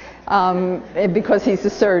 because he's a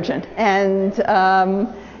surgeon. And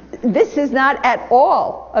this is not at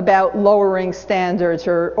all about lowering standards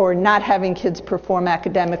or not having kids perform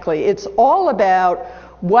academically. It's all about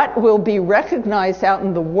what will be recognized out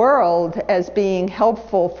in the world as being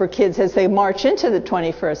helpful for kids as they march into the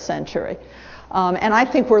 21st century. And I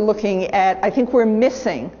think we're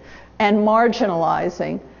missing and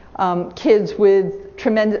marginalizing kids with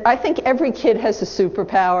tremendous, I think every kid has a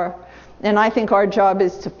superpower, and I think our job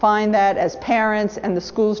is to find that as parents, and the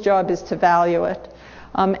school's job is to value it.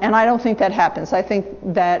 And I don't think that happens. I think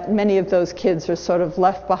that many of those kids are sort of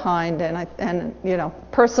left behind, and you know,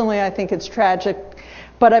 personally I think it's tragic.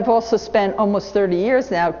 But I've also spent almost 30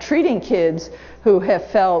 years now treating kids who have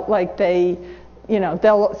felt like they, you know,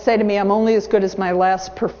 they'll say to me, I'm only as good as my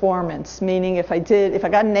last performance, meaning if I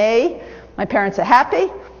got an A, my parents are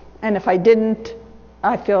happy, and if I didn't,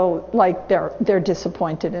 I feel like they're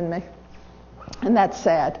disappointed in me. And that's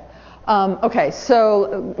sad. Okay,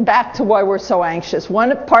 so back to why we're so anxious.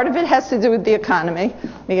 One part of it has to do with the economy.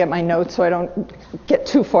 Let me get my notes so I don't get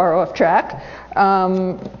too far off track.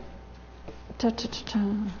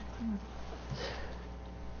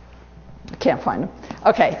 Can't find them.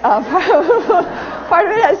 Okay. Part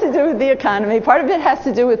of it has to do with the economy. Part of it has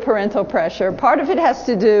to do with parental pressure. Part of it has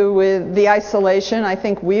to do with the isolation I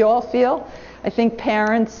think we all feel. I think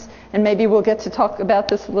parents, and maybe we'll get to talk about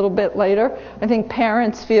this a little bit later, I think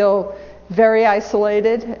parents feel very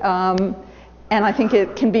isolated. And I think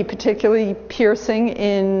it can be particularly piercing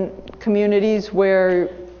in communities where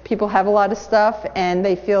people have a lot of stuff and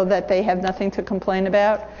they feel that they have nothing to complain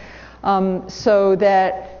about. So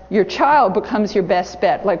that your child becomes your best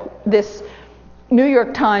bet. Like this New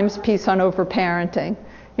York Times piece on overparenting.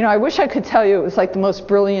 You know, I wish I could tell you it was like the most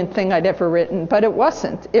brilliant thing I'd ever written, but it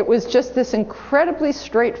wasn't. It was just this incredibly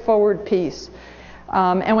straightforward piece.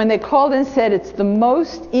 And when they called and said it's the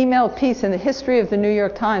most emailed piece in the history of the New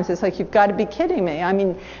York Times, it's like, you've got to be kidding me. I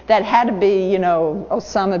mean, that had to be, you know,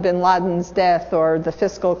 Osama bin Laden's death, or the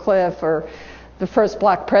fiscal cliff, or the first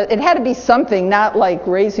black president. It had to be something, not like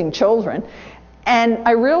raising children. And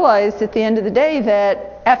I realized at the end of the day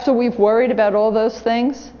that after we've worried about all those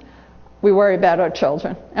things, we worry about our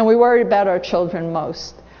children. And we worry about our children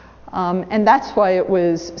most. And that's why it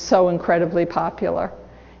was so incredibly popular.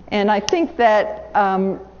 And I think that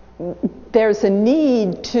there's a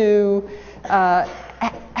need to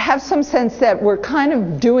have some sense that we're kind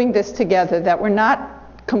of doing this together, that we're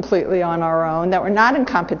not completely on our own, that we're not in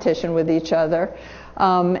competition with each other,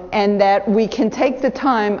 and that we can take the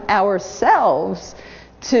time ourselves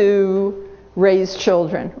to raise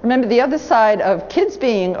children. Remember, the other side of kids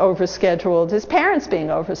being overscheduled is parents being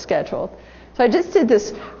overscheduled. So I just did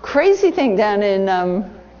this crazy thing down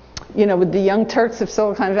in, you know, with the Young Turks of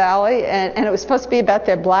Silicon Valley, and it was supposed to be about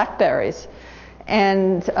their BlackBerries,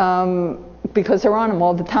 and because they're on them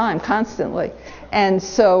all the time, constantly. And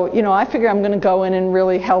so, you know, I figure I'm going to go in and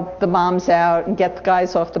really help the moms out and get the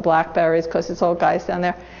guys off the BlackBerries, because it's all guys down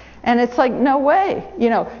there. And it's like, no way. You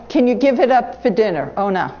know, can you give it up for dinner? Oh,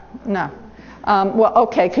 no, no. Well,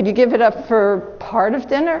 okay, could you give it up for part of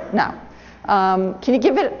dinner? No. Can you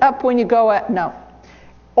give it up when you go out? No.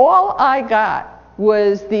 All I got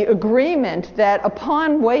was the agreement that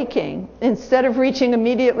upon waking, instead of reaching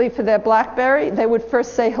immediately for their BlackBerry, they would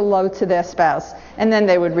first say hello to their spouse, and then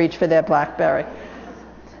they would reach for their BlackBerry.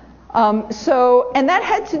 And that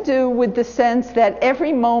had to do with the sense that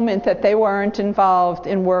every moment that they weren't involved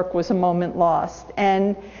in work was a moment lost.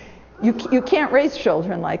 And you can't raise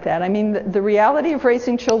children like that. I mean, the reality of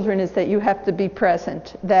raising children is that you have to be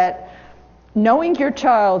present, that knowing your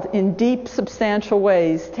child in deep, substantial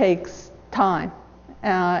ways takes time.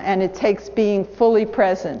 And it takes being fully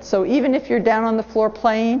present. So even if you're down on the floor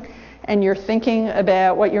playing and you're thinking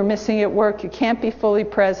about what you're missing at work, you can't be fully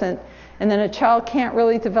present. And then a child can't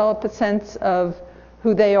really develop a sense of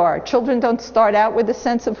who they are. Children don't start out with a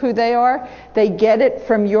sense of who they are. They get it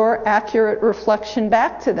from your accurate reflection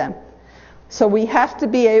back to them. So we have to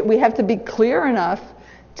be clear enough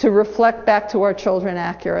to reflect back to our children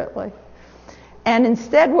accurately. And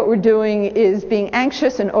instead what we're doing is being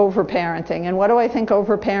anxious and overparenting. And what do I think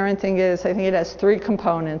overparenting is? I think it has three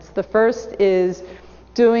components. The first is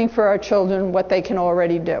doing for our children what they can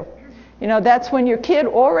already do. You know, that's when your kid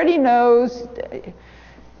already knows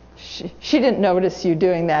She didn't notice you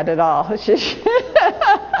doing that at all.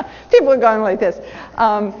 People are going like this.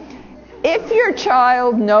 If your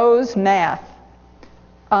child knows math,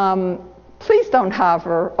 please don't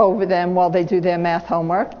hover over them while they do their math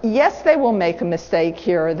homework. Yes, they will make a mistake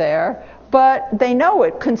here or there, but they know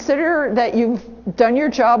it. Consider that you've done your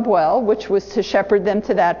job well, which was to shepherd them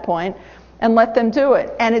to that point, and let them do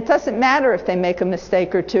it. And it doesn't matter if they make a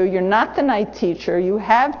mistake or two. You're not the night teacher. You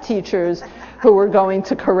have teachers who are going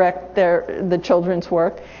to correct the children's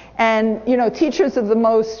work. And, you know, teachers are the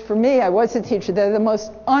most, for me, I was a teacher, they're the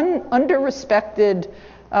most under-respected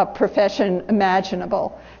profession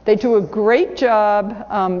imaginable. They do a great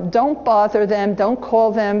job. Don't bother them. Don't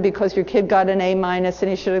call them because your kid got an A- and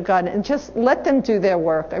he should have gotten it. Just let them do their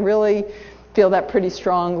work. I really feel that pretty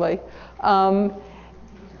strongly.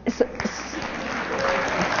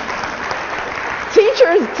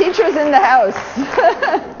 Teachers in the house.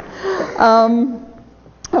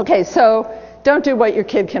 Okay, so don't do what your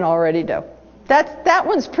kid can already do. That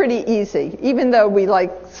one's pretty easy. Even though we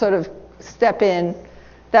like sort of step in,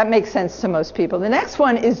 that makes sense to most people. The next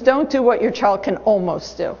one is don't do what your child can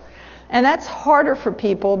almost do. And that's harder for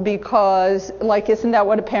people because, like, isn't that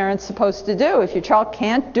what a parent's supposed to do? If your child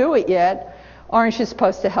can't do it yet, aren't you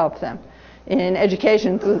supposed to help them? In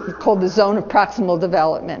education, it's called the zone of proximal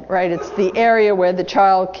development, right? It's the area where the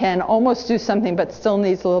child can almost do something but still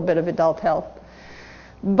needs a little bit of adult help.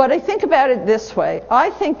 But I think about it this way.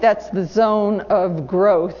 I think that's the zone of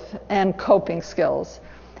growth and coping skills.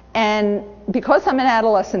 And because I'm an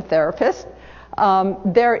adolescent therapist,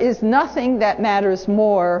 there is nothing that matters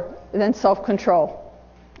more than self-control.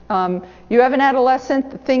 You have an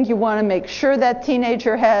adolescent, the thing you want to make sure that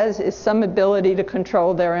teenager has is some ability to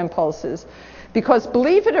control their impulses. Because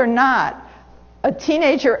believe it or not, a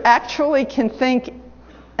teenager actually can think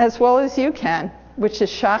as well as you can, which is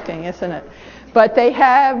shocking, isn't it? But they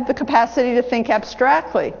have the capacity to think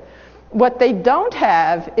abstractly. What they don't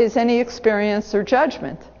have is any experience or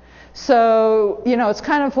judgment. So, you know, it's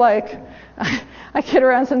kind of like, I kid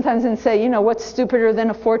around sometimes and say, you know, what's stupider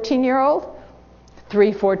than a 14-year-old?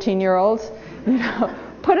 3 14-year-olds. You know,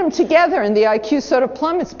 put them together and the IQ sort of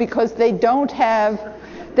plummets because they don't have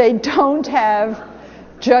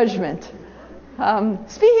judgment.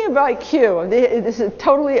 Speaking of IQ, this is a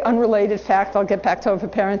totally unrelated fact. I'll get back to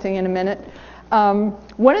overparenting in a minute.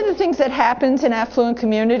 One of the things that happens in affluent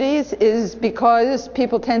communities is because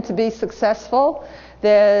people tend to be successful,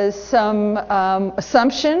 there's some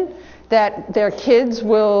assumption that their kids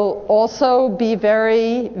will also be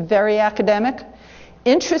very, very academic.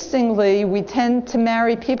 Interestingly, we tend to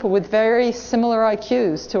marry people with very similar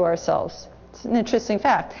IQs to ourselves. It's an interesting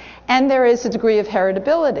fact. And there is a degree of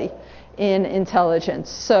heritability in intelligence.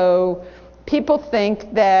 So people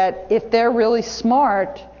think that if they're really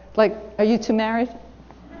smart, like, are you two married?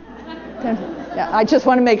 Yeah, I just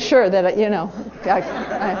want to make sure that, you know,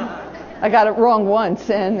 I got it wrong once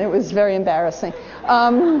and it was very embarrassing.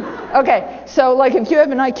 Okay, so like if you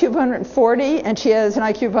have an IQ of 140 and she has an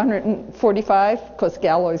IQ of 145, because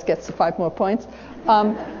gal always gets the 5 more points,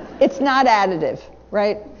 it's not additive,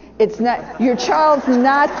 right? It's not, your child's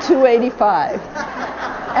not 285.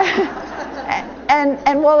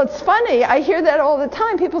 And while it's funny, I hear that all the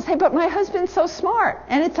time. People say, but my husband's so smart.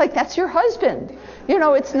 And it's like, that's your husband. You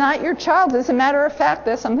know, it's not your child. As a matter of fact,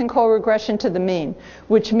 there's something called regression to the mean,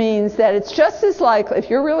 which means that it's just as likely, if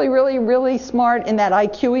you're really, really, really smart in that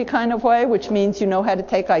IQ-y kind of way, which means you know how to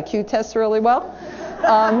take IQ tests really well,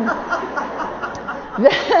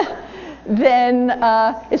 then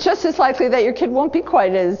it's just as likely that your kid won't be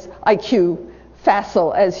quite as IQ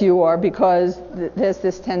facile as you are because there's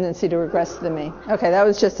this tendency to regress to the mean. Okay, that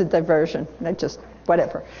was just a diversion. Just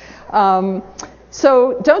whatever.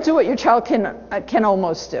 So don't do what your child can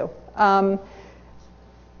almost do. I'm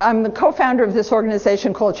the co-founder of this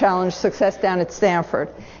organization called Challenge Success down at Stanford.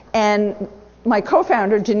 And my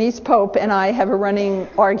co-founder, Janice Pope, and I have a running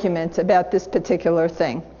argument about this particular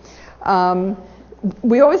thing.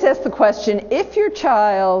 We always ask the question, if your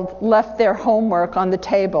child left their homework on the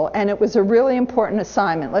table and it was a really important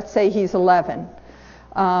assignment, let's say he's 11,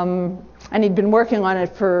 and he'd been working on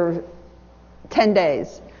it for 10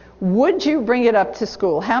 days, would you bring it up to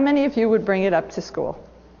school? How many of you would bring it up to school?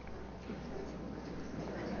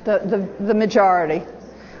 The majority.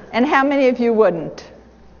 And how many of you wouldn't?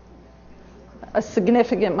 A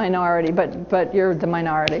significant minority, but you're the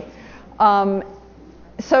minority.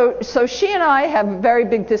 So she and I have a very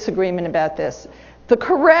big disagreement about this. The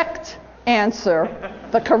correct answer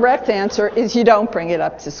is you don't bring it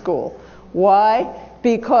up to school. Why?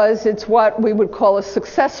 Because it's what we would call a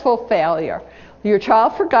successful failure. Your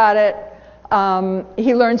child forgot it.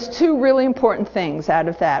 he learns two really important things out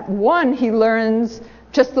of that. One, he learns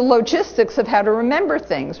just the logistics of how to remember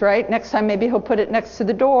things, right? Next time maybe he'll put it next to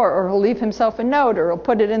the door, or he'll leave himself a note, or he'll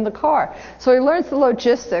put it in the car. So he learns the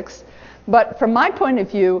logistics. But from my point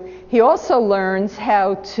of view, he also learns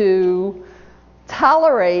how to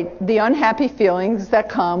tolerate the unhappy feelings that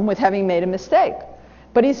come with having made a mistake.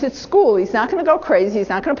 But he's at school. He's not going to go crazy. He's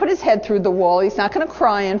not going to put his head through the wall. He's not going to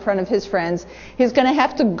cry in front of his friends. He's going to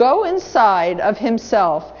have to go inside of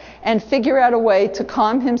himself and figure out a way to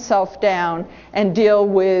calm himself down and deal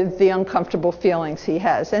with the uncomfortable feelings he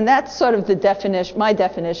has. And that's sort of the definition, my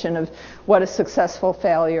definition of what a successful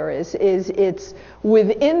failure is it's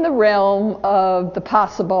within the realm of the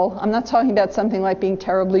possible. I'm not talking about something like being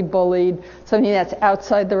terribly bullied, something that's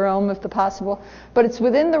outside the realm of the possible, but it's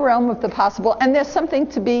within the realm of the possible, and there's something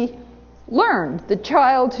to be learned. The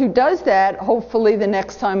child who does that, hopefully the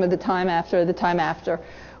next time or the time after,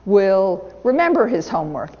 will remember his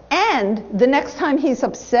homework. And the next time he's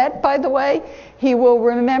upset, by the way, he will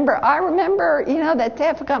remember, I remember, that day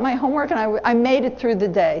I forgot my homework and I made it through the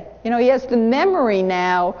day. He has the memory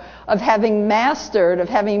now of having mastered, of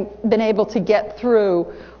having been able to get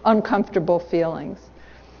through uncomfortable feelings.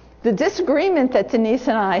 The disagreement that Denise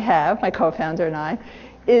and I have, my co-founder and I,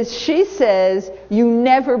 is she says, you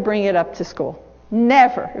never bring it up to school.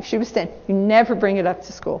 Never. If she was staying, you never bring it up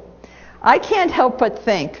to school. I can't help but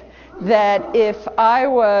think that if I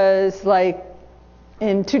was like,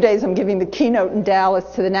 in 2 days I'm giving the keynote in Dallas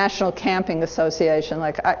to the National Camping Association,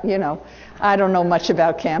 I don't know much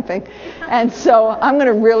about camping. And so I'm going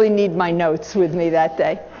to really need my notes with me that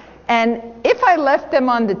day. And if I left them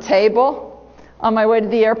on the table on my way to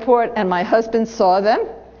the airport and my husband saw them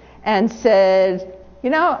and said,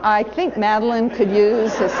 I think Madeline could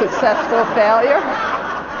use a successful failure,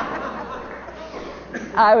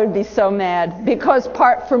 I would be so mad, because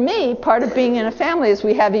part of being in a family is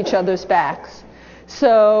we have each other's backs.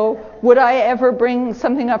 So would I ever bring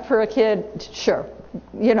something up for a kid? Sure.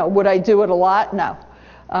 Would I do it a lot? No.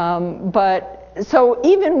 But so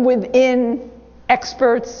even within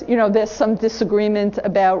experts, there's some disagreement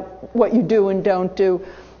about what you do and don't do.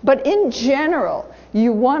 But in general,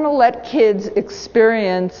 you want to let kids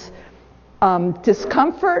experience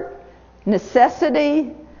discomfort,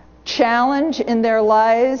 necessity, challenge in their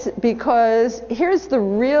lives, because here's the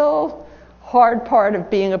real hard part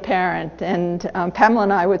of being a parent. And Pamela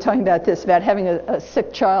and I were talking about this, about having a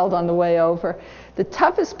sick child on the way over. The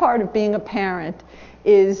toughest part of being a parent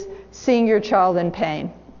is seeing your child in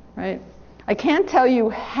pain, right? I can't tell you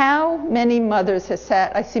how many mothers have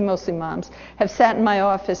sat, I see mostly moms, have sat in my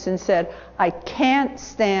office and said, I can't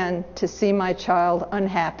stand to see my child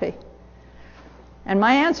unhappy. And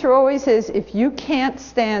my answer always is, if you can't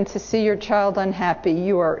stand to see your child unhappy,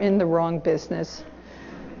 you are in the wrong business.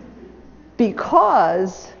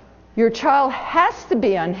 Because your child has to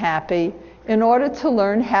be unhappy in order to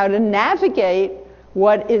learn how to navigate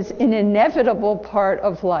what is an inevitable part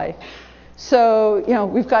of life. So,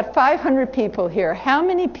 we've got 500 people here. How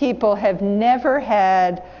many people have never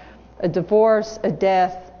had a divorce, a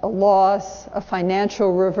death, a loss, a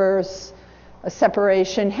financial reverse, a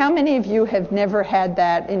separation? How many of you have never had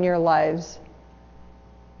that in your lives?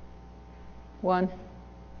 One?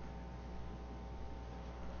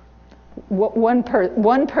 One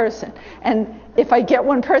person. And if I get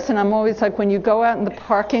one person, I'm always like, when you go out in the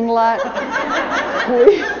parking lot,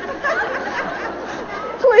 please,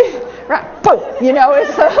 right, boom,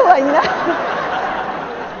 it's sort of like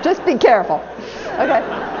that. Just be careful. Okay.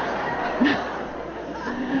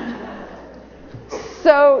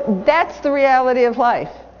 So that's the reality of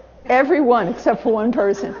life. Everyone, except for one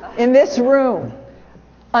person in this room,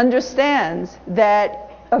 understands that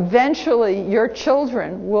eventually your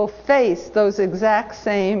children will face those exact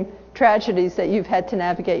same tragedies that you've had to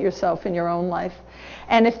navigate yourself in your own life.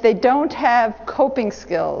 And if they don't have coping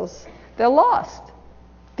skills, they're lost.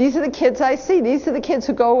 These are the kids I see. These are the kids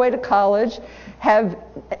who go away to college,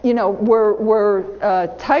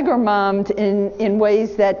 were tiger mommed in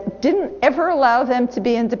ways that didn't ever allow them to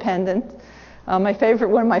be independent. One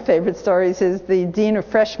of my favorite stories is the dean of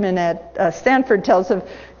freshmen at Stanford tells of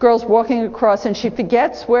girls walking across and she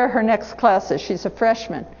forgets where her next class is. She's a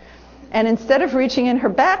freshman. And instead of reaching in her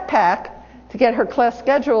backpack to get her class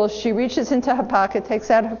schedule, she reaches into her pocket, takes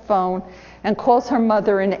out her phone, and calls her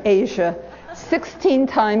mother in Asia, 16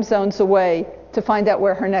 time zones away, to find out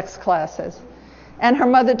where her next class is. And her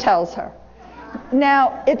mother tells her.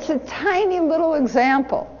 Now, it's a tiny little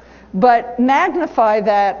example, but magnify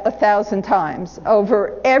that 1,000 times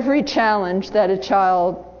over every challenge that a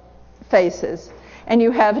child faces, and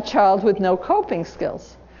you have a child with no coping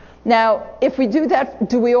skills. Now, if we do that,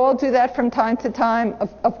 do we all do that from time to time?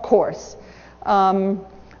 Of course.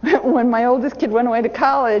 When my oldest kid went away to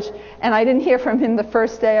college and I didn't hear from him the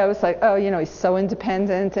first day, I was like, oh, he's so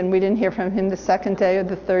independent. And we didn't hear from him the second day or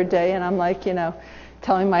the third day. And I'm like,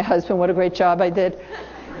 telling my husband what a great job I did.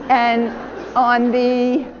 And on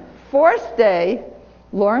the fourth day,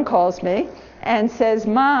 Lauren calls me and says,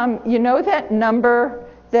 Mom, you know that number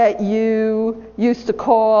that you used to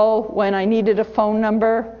call when I needed a phone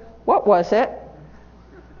number? What was it?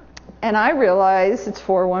 And I realized it's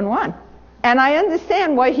 411. And I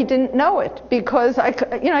understand why he didn't know it, because I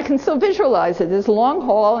can still visualize it. There's a long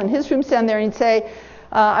hall, and his room's down there, and he'd say,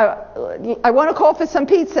 I want to call for some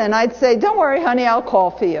pizza. And I'd say, don't worry, honey, I'll call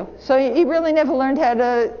for you. So he really never learned how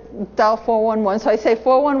to dial 411. So I say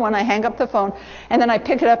 411, I hang up the phone, and then I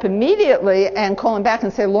pick it up immediately and call him back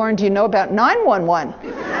and say, Lauren, do you know about 911?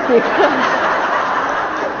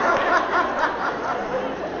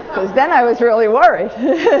 Because then I was really worried.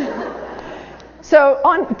 So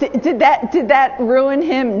did that ruin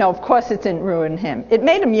him? No, of course it didn't ruin him. It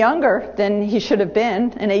made him younger than he should have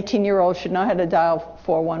been. An 18-year-old should know how to dial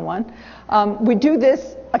 411. We do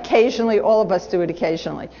this occasionally. All of us do it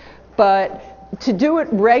occasionally. But to do it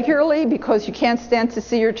regularly because you can't stand to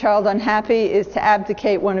see your child unhappy is to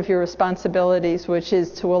abdicate one of your responsibilities, which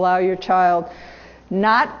is to allow your child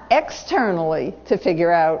not externally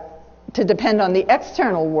to depend on the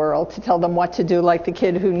external world to tell them what to do, like the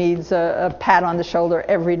kid who needs a pat on the shoulder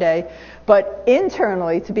every day, but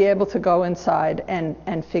internally to be able to go inside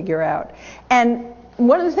and figure out. And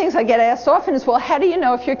one of the things I get asked often is, well, how do you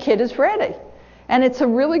know if your kid is ready? And it's a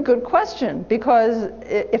really good question, because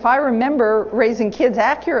if I remember raising kids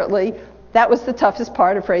accurately, that was the toughest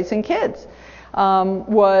part of raising kids,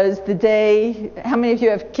 was the day. How many of you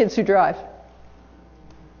have kids who drive?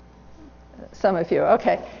 Some of you,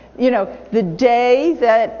 okay. The day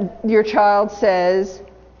that your child says,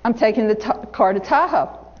 I'm taking the car to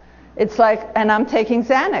Tahoe. It's like, and I'm taking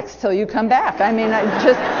Xanax till you come back. I mean,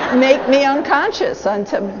 just make me unconscious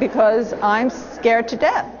because I'm scared to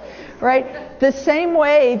death, right? The same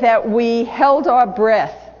way that we held our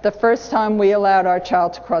breath the first time we allowed our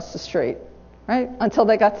child to cross the street, right? Until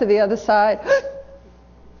they got to the other side,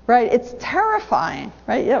 right? It's terrifying,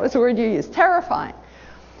 right? That was the word you used, terrifying.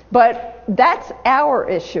 But that's our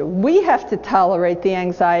issue. We have to tolerate the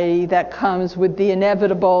anxiety that comes with the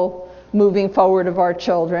inevitable moving forward of our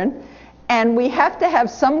children. And we have to have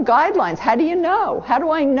some guidelines. How do you know? How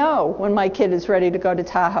do I know when my kid is ready to go to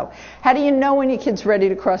Tahoe? How do you know when your kid's ready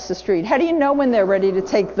to cross the street? How do you know when they're ready to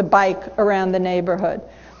take the bike around the neighborhood?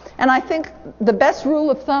 And I think the best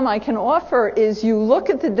rule of thumb I can offer is you look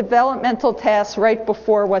at the developmental tasks right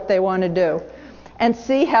before what they want to do and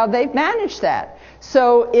see how they've managed that.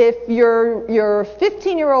 So if your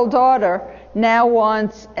 15-year-old daughter now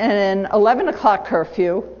wants an 11 o'clock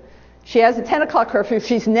curfew, she has a 10 o'clock curfew,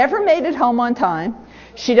 she's never made it home on time,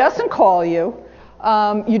 she doesn't call you,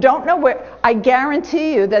 you don't know where, I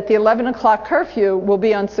guarantee you that the 11 o'clock curfew will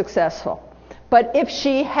be unsuccessful. But if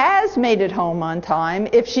she has made it home on time,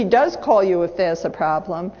 if she does call you if there's a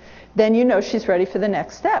problem, then you know she's ready for the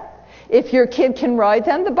next step. If your kid can ride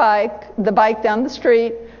down the bike down the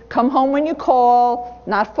street, come home when you call,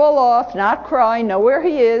 not fall off, not cry, know where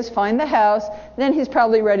he is, find the house, then he's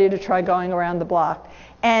probably ready to try going around the block.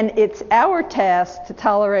 And it's our task to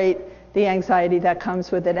tolerate the anxiety that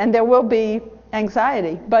comes with it. And there will be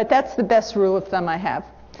anxiety, but that's the best rule of thumb I have.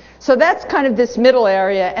 So that's kind of this middle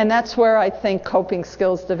area, and that's where I think coping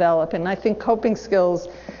skills develop. And I think coping skills,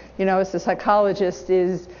 as a psychologist,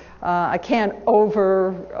 is I can't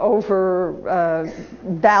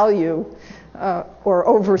value or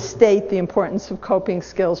overstate the importance of coping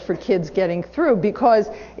skills for kids getting through, because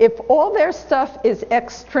if all their stuff is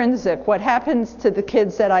extrinsic, what happens to the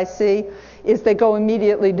kids that I see is they go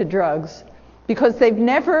immediately to drugs, because they've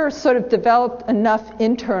never sort of developed enough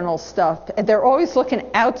internal stuff. They're always looking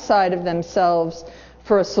outside of themselves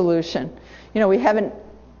for a solution. We have a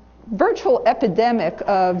virtual epidemic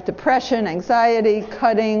of depression, anxiety,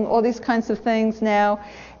 cutting, all these kinds of things now.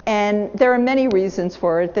 And there are many reasons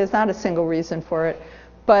for it. There's not a single reason for it.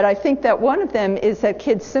 But I think that one of them is that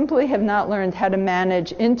kids simply have not learned how to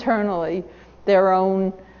manage internally their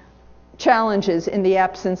own challenges in the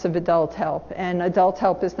absence of adult help. And adult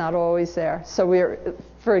help is not always there. So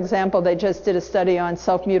for example, they just did a study on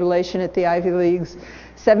self-mutilation at the Ivy Leagues.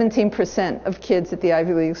 17% of kids at the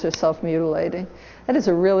Ivy Leagues are self-mutilating. That is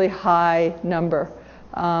a really high number.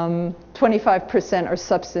 25% are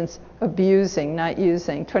substance abusing, not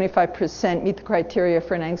using. 25% meet the criteria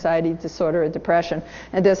for an anxiety disorder or depression.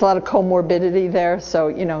 And there's a lot of comorbidity there, so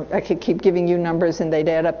I could keep giving you numbers and they'd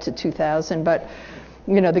add up to 2,000. But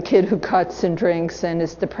the kid who cuts and drinks and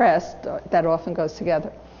is depressed, that often goes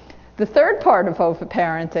together. The third part of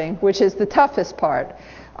overparenting, which is the toughest part,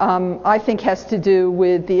 I think has to do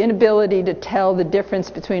with the inability to tell the difference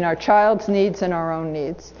between our child's needs and our own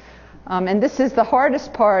needs. And this is the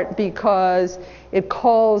hardest part because it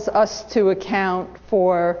calls us to account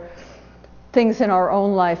for things in our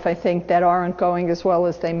own life, I think, that aren't going as well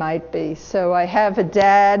as they might be. So I have a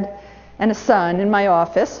dad and a son in my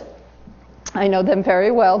office. I know them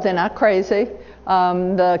very well. They're not crazy.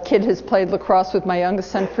 The kid has played lacrosse with my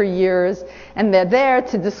youngest son for years, and they're there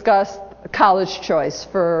to discuss college choice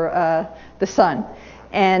for the son.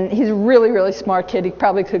 And he's a really, really smart kid. He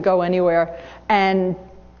probably could go anywhere. And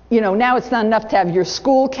now it's not enough to have your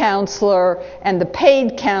school counselor and the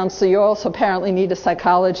paid counselor. You also apparently need a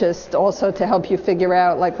psychologist also to help you figure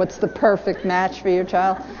out what's the perfect match for your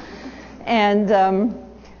child. And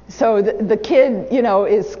so the kid,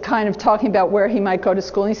 is kind of talking about where he might go to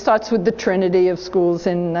school. And he starts with the trinity of schools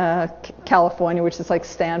in California, which is like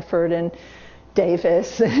Stanford and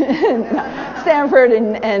Davis, Stanford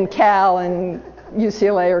and Cal and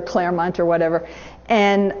UCLA or Claremont or whatever.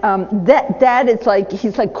 And dad is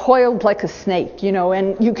he's coiled like a snake,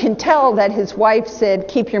 and you can tell that his wife said,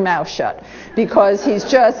 keep your mouth shut, because he's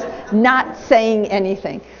just not saying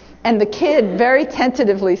anything. And the kid very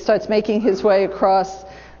tentatively starts making his way across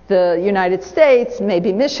the United States,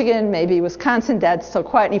 maybe Michigan, maybe Wisconsin. Dad's so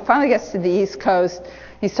quiet. And he finally gets to the East Coast.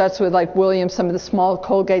 He starts with Williams, some of the small,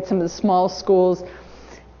 Colgate, some of the small schools.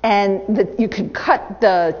 And you could cut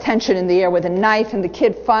the tension in the air with a knife. And the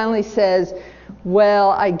kid finally says, well,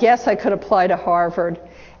 I guess I could apply to Harvard.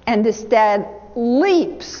 And this dad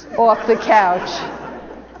leaps off the couch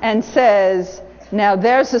and says, now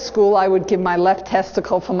there's a school I would give my left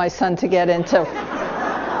testicle for my son to get into.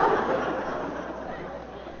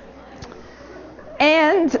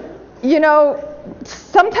 And,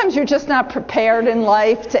 sometimes you're just not prepared in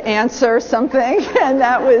life to answer something. And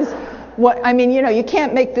that was you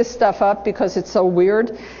can't make this stuff up because it's so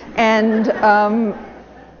weird. And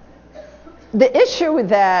the issue with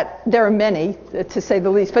that, there are many, to say the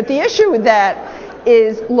least, but the issue with that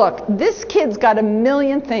is, look, this kid's got a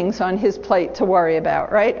million things on his plate to worry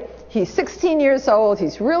about, right? He's 16 years old,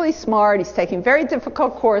 he's really smart, he's taking very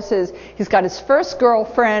difficult courses, he's got his first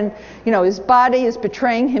girlfriend, his body is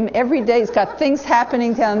betraying him every day, he's got things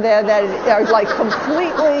happening down there that are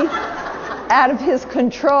completely out of his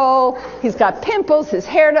control, he's got pimples, his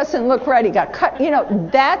hair doesn't look right, he got cut,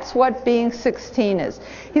 that's what being 16 is.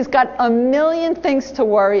 He's got a million things to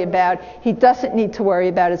worry about, he doesn't need to worry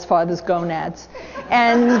about his father's gonads.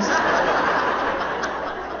 And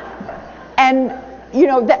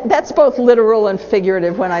that's both literal and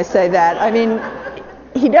figurative when I say that. I mean,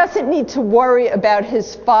 he doesn't need to worry about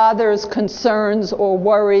his father's concerns or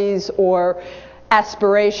worries or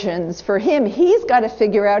aspirations. For him, he's got to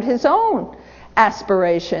figure out his own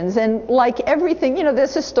aspirations. And like everything,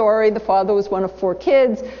 there's a story. The father was one of 4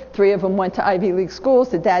 kids. 3 of them went to Ivy League schools.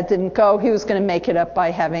 The dad didn't go. He was going to make it up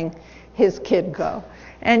by having his kid go.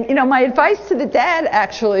 And, my advice to the dad,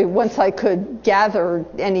 actually, once I could gather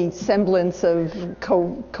any semblance of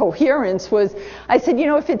coherence, was I said,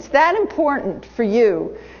 if it's that important for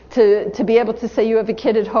you to be able to say you have a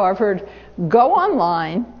kid at Harvard, go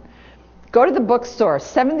online, go to the bookstore,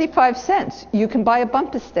 75 cents. You can buy a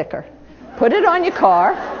bumper sticker. Put it on your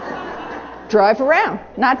car, drive around.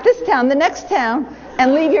 Not this town, the next town,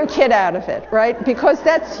 and leave your kid out of it, right? Because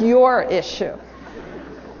that's your issue.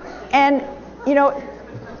 And,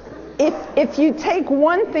 if you take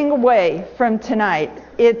one thing away from tonight,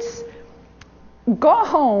 it's go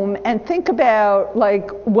home and think about,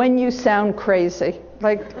 when you sound crazy.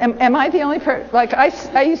 Am I the only person?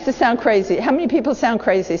 I used to sound crazy. How many people sound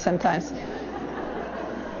crazy sometimes?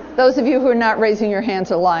 Those of you who are not raising your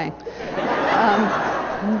hands are lying.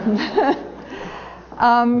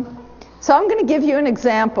 So I'm going to give you an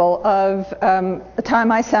example of a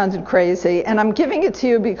time I sounded crazy, and I'm giving it to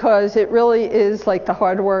you because it really is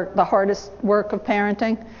the hardest work of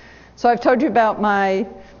parenting. So I've told you about my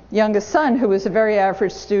youngest son, who was a very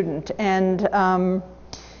average student, and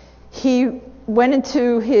he went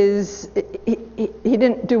into he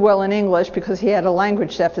didn't do well in English because he had a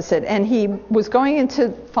language deficit, and he was going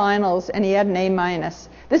into finals and he had an A-.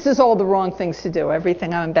 This is all the wrong things to do,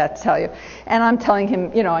 everything I'm about to tell you. And I'm telling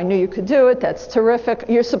him, I knew you could do it, that's terrific.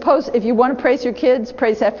 You're supposed, if you want to praise your kids,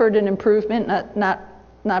 praise effort and improvement,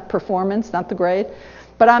 not performance, not the grade.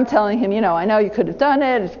 But I'm telling him, I know you could have done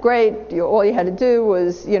it, it's great, all you had to do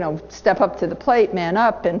was, step up to the plate, man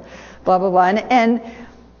up, and blah, blah, blah. And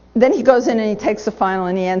then he goes in and he takes the final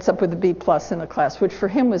and he ends up with a B+ in the class, which for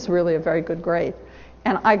him was really a very good grade.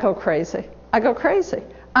 And I go crazy. I go crazy.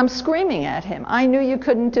 I'm screaming at him. I knew you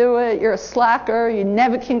couldn't do it. You're a slacker. You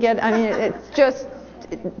never can get, I mean, it's just,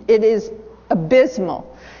 it is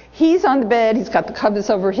abysmal. He's on the bed. He's got the covers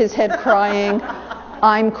over his head crying.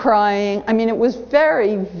 I'm crying. I mean, it was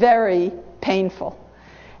very, very painful.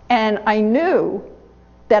 And I knew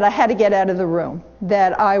that I had to get out of the room,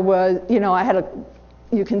 that I was, you know,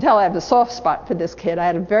 you can tell I have a soft spot for this kid. I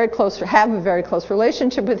had a very close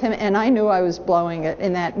relationship with him, and I knew I was blowing it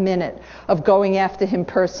in that minute of going after him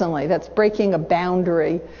personally. That's breaking a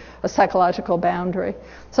boundary, a psychological boundary.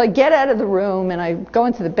 So I get out of the room, and I go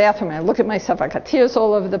into the bathroom, and I look at myself. I got tears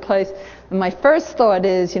all over the place. And my first thought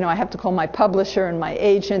is, you know, I have to call my publisher and my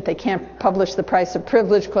agent. They can't publish The Price of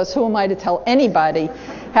Privilege, because who am I to tell anybody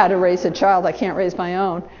how to raise a child? I can't raise my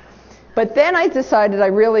own. But then I decided I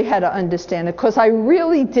really had to understand it, because I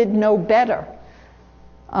really did know better.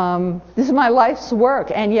 This is my life's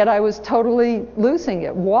work, and yet I was totally losing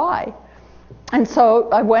it. Why? And so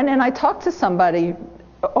I went and I talked to somebody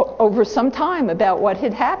over some time about what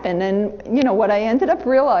had happened. And, you know, what I ended up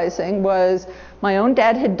realizing was my own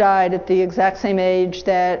dad had died at the exact same age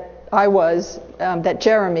that I was, that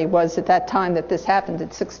Jeremy was at that time that this happened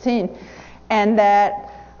at 16. And that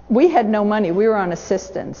we had no money. We were on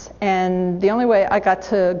assistance. And the only way I got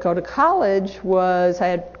to go to college was I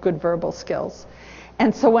had good verbal skills.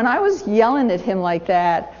 And so when I was yelling at him like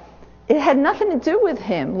that, it had nothing to do with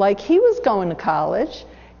him. Like, he was going to college,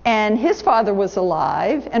 and his father was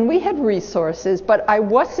alive, and we had resources, but I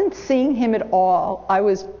wasn't seeing him at all. I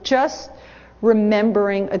was just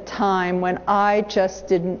remembering a time when I just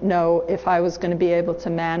didn't know if I was going to be able to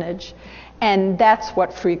manage. And that's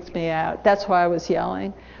what freaked me out. That's why I was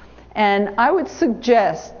yelling. And I would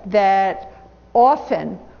suggest that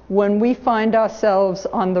often when we find ourselves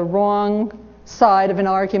on the wrong side of an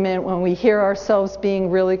argument, when we hear ourselves being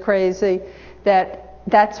really crazy,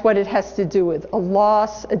 that's what it has to do with. A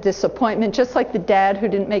loss, a disappointment, just like the dad who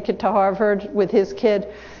didn't make it to Harvard with his kid,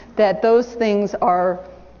 that those things are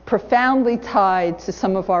profoundly tied to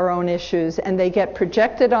some of our own issues, and they get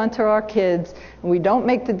projected onto our kids, and we don't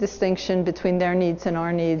make the distinction between their needs and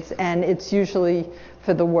our needs, and it's usually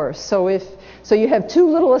for the worse. So you have two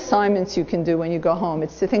little assignments you can do when you go home.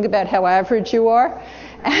 It's to think about how average you are,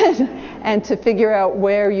 and to figure out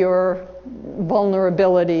where your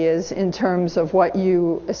vulnerability is in terms of what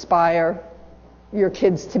you aspire your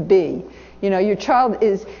kids to be. You know, your child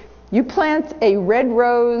is, you plant a red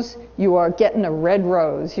rose, you are getting a red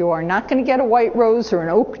rose. You are not going to get a white rose or an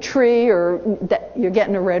oak tree, or you're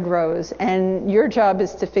getting a red rose. And your job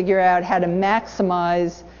is to figure out how to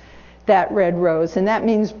maximize that red rose. And that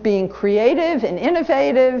means being creative and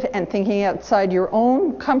innovative and thinking outside your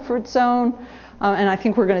own comfort zone. And I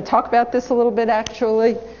think we're going to talk about this a little bit,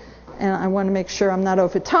 actually. And I want to make sure I'm not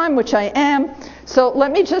over time, which I am. So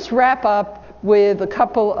let me just wrap up with a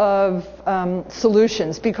couple of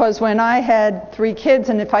solutions. Because when I had 3 kids,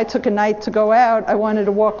 and if I took a night to go out, I wanted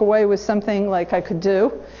to walk away with something like I could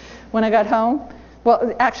do when I got home.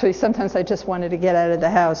 Well, actually, sometimes I just wanted to get out of the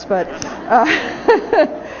house. But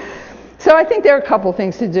so I think there are a couple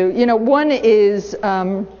things to do. You know, one is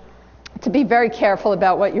to be very careful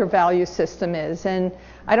about what your value system is. And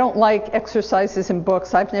I don't like exercises in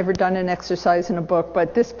books. I've never done an exercise in a book,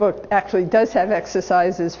 but this book actually does have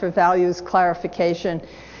exercises for values clarification,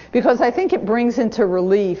 because I think it brings into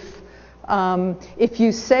relief. If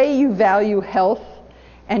you say you value health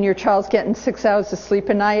and your child's getting 6 hours of sleep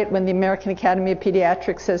a night when the American Academy of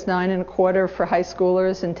Pediatrics says 9 1/4 for high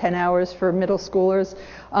schoolers and 10 hours for middle schoolers,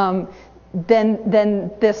 then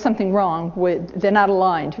there's something wrong with, they're not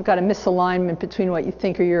aligned. You've got a misalignment between what you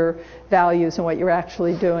think are your values and what you're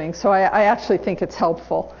actually doing. So I actually think it's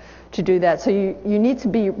helpful to do that. So you need to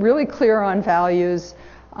be really clear on values.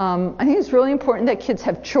 I think it's really important that kids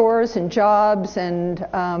have chores and jobs, and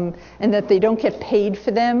that they don't get paid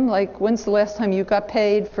for them. Like, when's the last time you got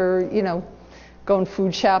paid for, you know, going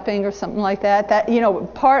food shopping or something like that? That, you know,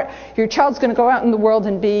 your child's going to go out in the world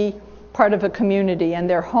and be part of a community, and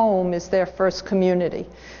their home is their first community.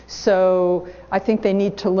 So I think they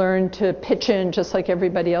need to learn to pitch in just like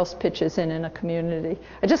everybody else pitches in a community.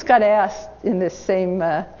 I just got asked in this same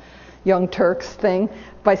Young Turks thing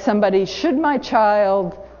by somebody, should my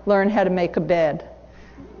child learn how to make a bed?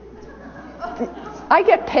 I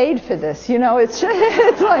get paid for this, you know, it's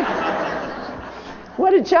like,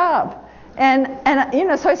 what a job. And you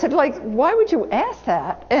know, so I said, like, why would you ask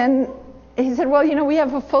that? And he said, well, you know, we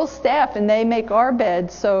have a full staff and they make our bed,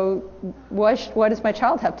 so why does my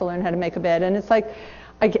child have to learn how to make a bed? And it's like,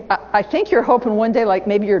 I think you're hoping one day, like,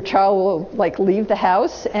 maybe your child will, like, leave the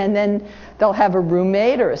house, and then they'll have a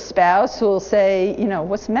roommate or a spouse who will say, you know,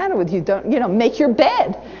 what's the matter with you? Don't, you know, make your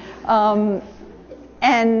bed.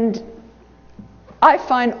 And I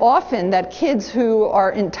find often that kids who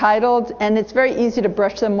are entitled, and it's very easy to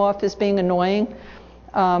brush them off as being annoying,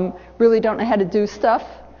 really don't know how to do stuff.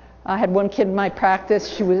 I had one kid in my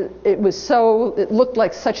practice, it looked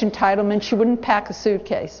like such entitlement, she wouldn't pack a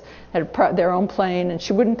suitcase. Had their own plane, and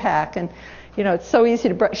she wouldn't pack. And, it's so easy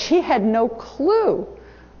to brush. She had no clue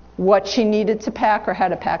what she needed to pack or how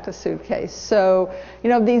to pack a suitcase. So,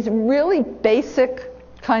 these really basic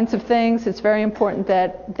kinds of things, it's very important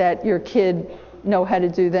that your kid know how to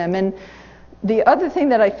do them. And the other thing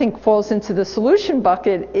that I think falls into the solution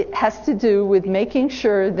bucket, it has to do with making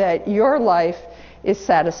sure that your life is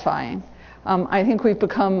satisfying. I think we've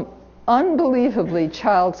become unbelievably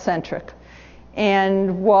child-centric.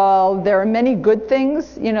 And while there are many good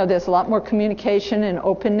things, there's a lot more communication and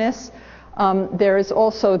openness, there is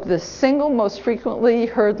also the single most frequently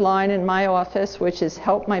heard line in my office, which is,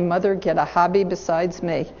 help my mother get a hobby besides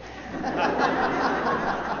me.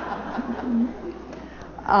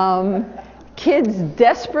 Kids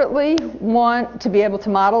desperately want to be able to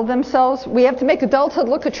model themselves. We have to make adulthood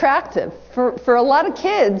look attractive. For a lot of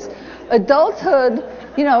kids, adulthood,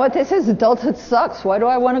 what they say is adulthood sucks. Why do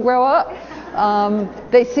I want to grow up?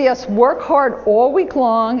 They see us work hard all week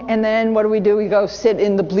long, and then what do? We go sit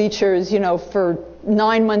in the bleachers, for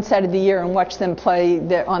 9 months out of the year and watch them play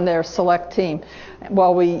on their select team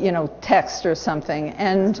while we, text or something.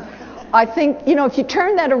 And I think, if you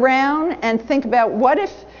turn that around and think about what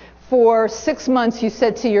if for 6 months you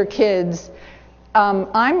said to your kids,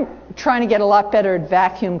 I'm trying to get a lot better at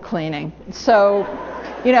vacuum cleaning. So,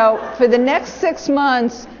 for the next 6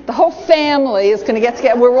 months, the whole family is going to get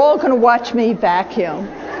together. We're all going to watch me vacuum.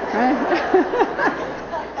 Right?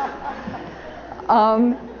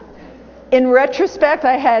 In retrospect,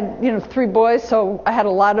 I had, 3 boys, so I had a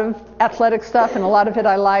lot of athletic stuff, and a lot of it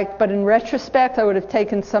I liked. But in retrospect, I would have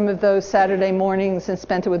taken some of those Saturday mornings and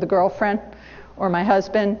spent it with a girlfriend or my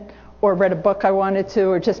husband, or read a book I wanted to,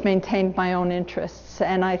 or just maintained my own interests.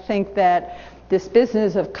 And I think that this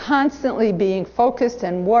business of constantly being focused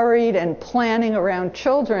and worried and planning around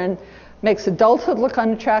children makes adulthood look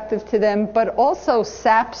unattractive to them, but also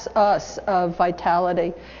saps us of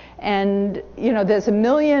vitality. And, there's a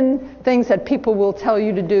million things that people will tell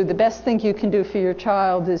you to do. The best thing you can do for your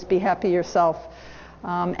child is be happy yourself.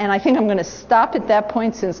 And I think I'm going to stop at that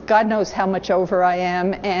point, since God knows how much over I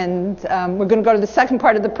am. And we're going to go to the second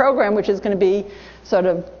part of the program, which is going to be sort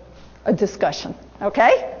of a discussion.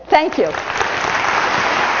 Okay? Thank you.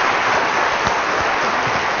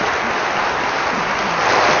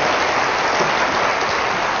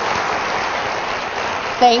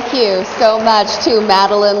 Thank you so much to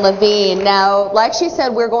Madeline Levine. Now, like she said,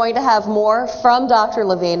 we're going to have more from Dr.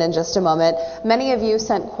 Levine in just a moment. Many of you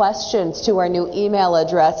sent questions to our new email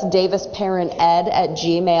address,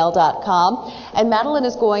 davisparented@gmail.com, and Madeline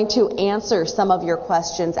is going to answer some of your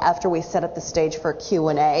questions after we set up the stage for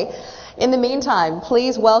Q&A. In the meantime,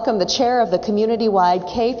 please welcome the chair of the community-wide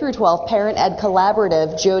K-12 Parent Ed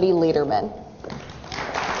Collaborative, Jody Lederman.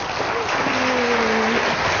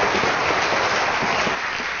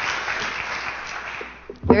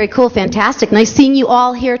 Very cool, fantastic. Nice seeing you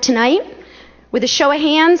all here tonight. With a show of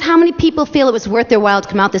hands, how many people feel it was worth their while to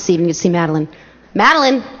come out this evening to see Madeline?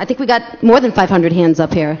 Madeline, I think we got more than 500 hands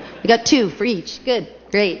up here. We got 2 for each. Good,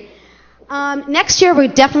 great. Next year, we're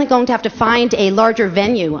definitely going to have to find a larger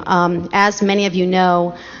venue. As many of you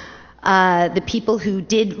know, the people who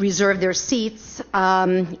did reserve their seats,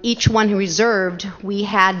 each one who reserved, we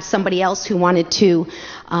had somebody else who wanted to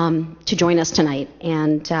join us tonight.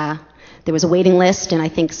 And there was a waiting list, and I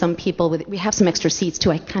think some people, we have some extra seats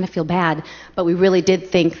too. I kind of feel bad, but we really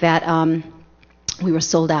did think that we were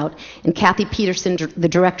sold out. And Kathy Peterson, the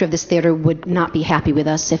director of this theater, would not be happy with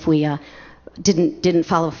us if we didn't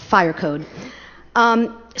follow fire code.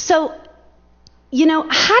 So,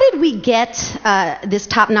 how did we get this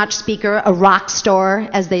top-notch speaker, a rock star,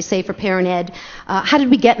 as they say for Parent Ed? How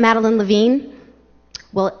did we get Madeline Levine?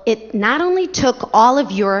 Well, it not only took all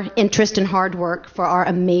of your interest and hard work for our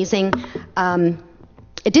amazing,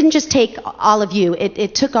 it didn't just take all of you,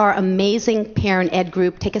 it took our amazing Parent Ed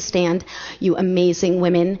group, Take a Stand, you amazing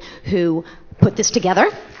women who put this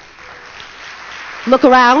together. Look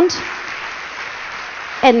around,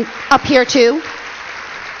 and up here too.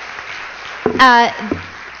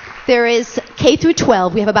 There is K through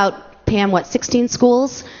 12, we have about, Pam, 16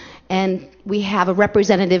 schools? And we have a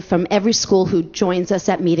representative from every school who joins us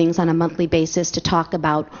at meetings on a monthly basis to talk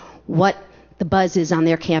about what the buzz is on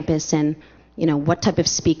their campus and, what type of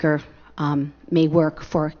speaker may work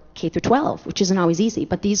for K through 12, which isn't always easy.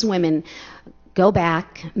 But these women go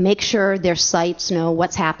back, make sure their sites know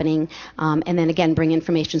what's happening, and then again bring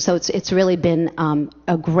information. So it's really been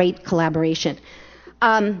a great collaboration.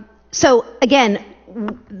 So again,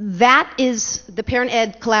 that is the Parent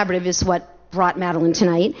Ed Collaborative is what brought Madeline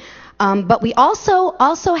tonight. But we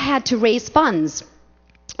also had to raise funds,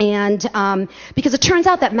 and because it turns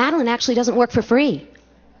out that Madeline actually doesn't work for free.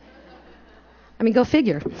 I mean, go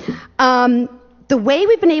figure. The way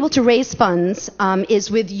we've been able to raise funds is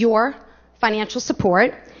with your financial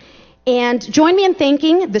support. And join me in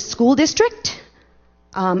thanking the school district,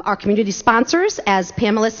 our community sponsors, as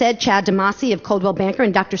Pamela said, Chad DeMasi of Coldwell Banker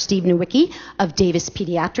and Dr. Steve Nowicki of Davis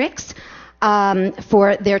Pediatrics,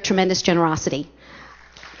 for their tremendous generosity.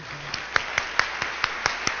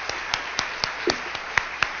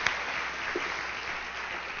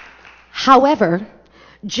 However,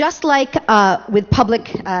 just like with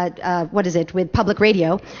public, with public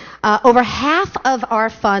radio, over half of our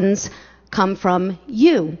funds come from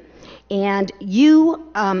you, and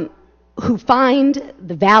you who find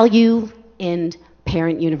the value in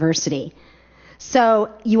Parent University. So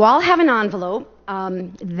you all have an envelope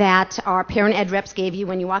that our Parent Ed reps gave you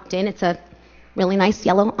when you walked in. It's a really nice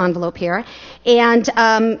yellow envelope here. And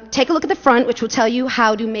take a look at the front, which will tell you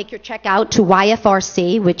how to make your check out to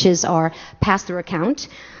YFRC, which is our pass-through account.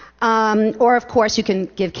 Or, of course, you can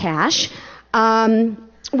give cash.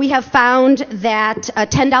 We have found that a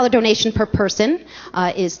 $10 donation per person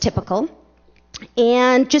is typical.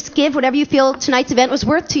 And just give whatever you feel tonight's event was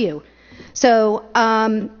worth to you. So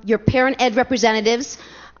your Parent Ed representatives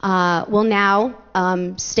will now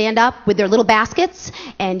stand up with their little baskets,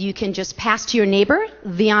 and you can just pass to your neighbor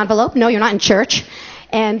the envelope. No, you're not in church.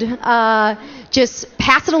 And just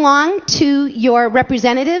pass it along to your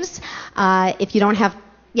representatives. If you don't have,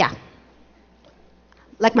 yeah.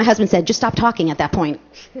 Like my husband said, just stop talking at that point.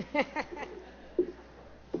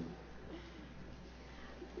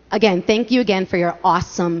 Again, thank you again for your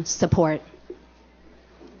awesome support.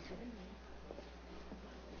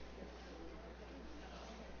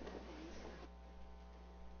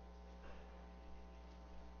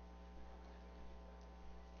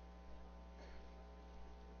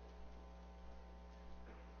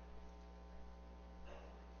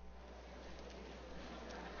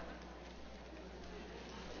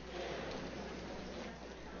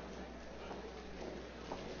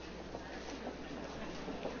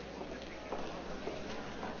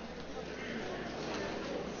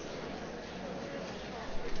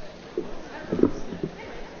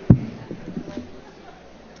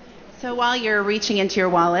 So while you're reaching into your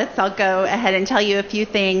wallets, I'll go ahead and tell you a few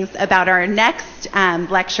things about our next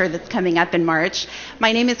lecture that's coming up in March.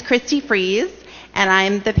 My name is Christy Fries, and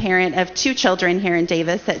I'm the parent of 2 children here in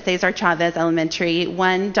Davis at Cesar Chavez Elementary,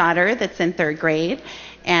 one daughter that's in 3rd grade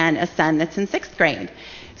and a son that's in 6th grade.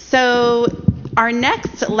 So our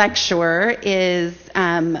next lecture is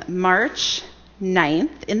March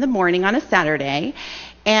 9th in the morning on a Saturday,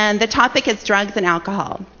 and the topic is drugs and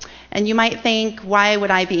alcohol. And you might think, why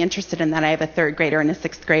would I be interested in that? I have a 3rd grader and a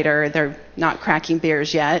 6th grader. They're not cracking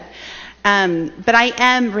beers yet. But I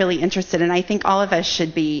am really interested, and I think all of us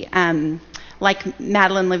should be. Like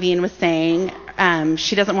Madeline Levine was saying,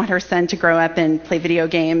 she doesn't want her son to grow up and play video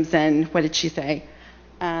games and, what did she say?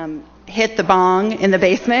 Hit the bong in the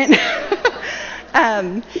basement.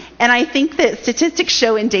 And I think that statistics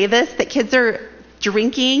show in Davis that kids are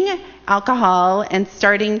drinking alcohol and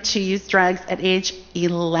starting to use drugs at age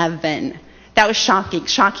 11. That was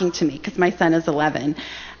shocking to me because my son is 11.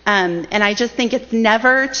 And I just think it's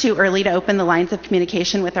never too early to open the lines of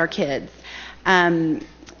communication with our kids, kind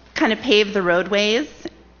of pave the roadways.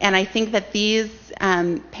 And I think that these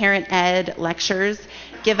Parent Ed lectures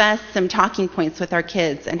give us some talking points with our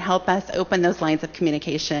kids and help us open those lines of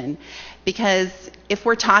communication. Because if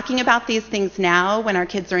we're talking about these things now when our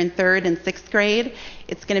kids are in 3rd and 6th grade,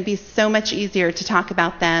 it's going to be so much easier to talk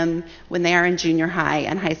about them when they are in junior high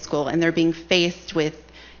and high school and they're being faced with,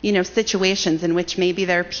 situations in which maybe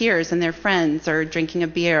their peers and their friends are drinking a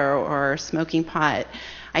beer or smoking pot.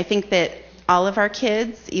 I think that all of our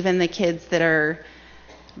kids, even the kids that are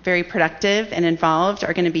very productive and involved,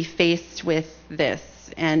 are going to be faced with this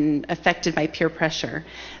and affected by peer pressure.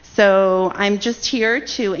 So I'm just here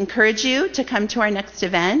to encourage you to come to our next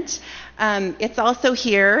event. It's also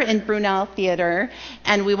here in Brunel Theater,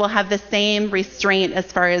 and we will have the same restraint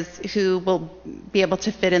as far as who will be able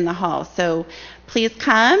to fit in the hall. So please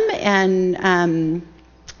come and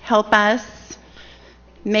help us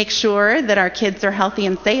make sure that our kids are healthy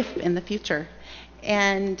and safe in the future.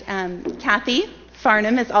 And Kathy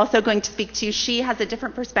Farnham is also going to speak to you. She has a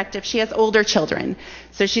different perspective. She has older children,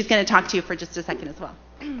 so she's going to talk to you for just a second as well.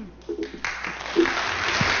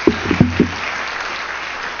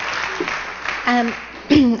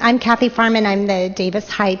 I'm Kathy Farman. I'm the Davis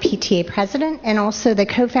High PTA president and also the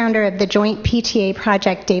co-founder of the joint PTA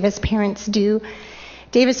project Davis Parents Do.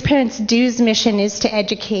 Davis Parents Do's mission is to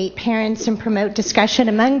educate parents and promote discussion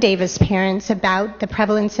among Davis parents about the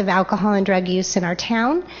prevalence of alcohol and drug use in our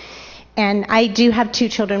town. And I do have two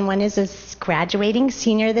children. One is a graduating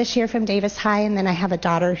senior this year from Davis High, and then I have a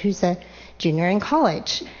daughter who's a junior in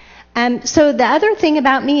college. So the other thing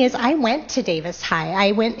about me is I went to Davis High.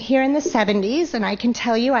 I went here in the 70s, and I can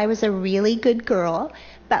tell you I was a really good girl,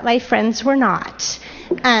 but my friends were not.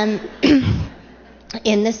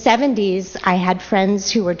 In the 70s, I had friends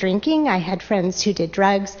who were drinking. I had friends who did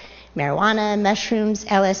drugs, marijuana, mushrooms,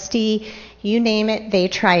 LSD, you name it, they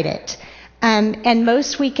tried it. And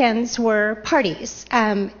most weekends were parties.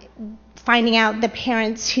 Finding out the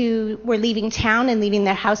parents who were leaving town and leaving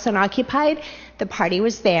their house unoccupied, the party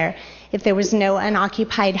was there. If there was no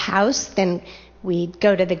unoccupied house, then we'd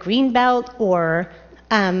go to the Greenbelt or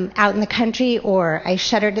out in the country, or I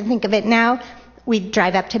shudder to think of it now, we'd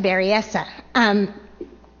drive up to Berryessa.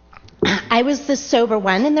 I was the sober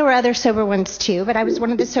one, and there were other sober ones too, but I was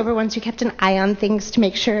one of the sober ones who kept an eye on things to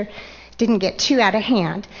make sure it didn't get too out of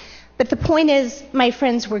hand. But the point is, my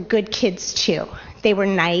friends were good kids too. They were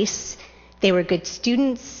nice, they were good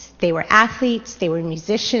students, they were athletes, they were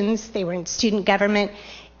musicians, they were in student government.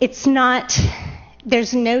 There's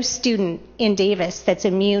no student in Davis that's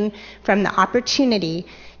immune from the opportunity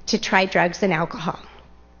to try drugs and alcohol.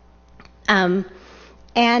 And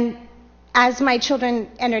as my children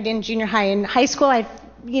entered in junior high and high school, I've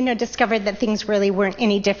discovered that things really weren't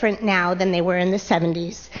any different now than they were in the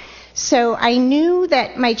 70s. So I knew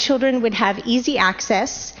that my children would have easy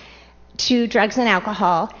access to drugs and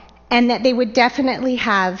alcohol, and that they would definitely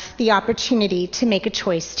have the opportunity to make a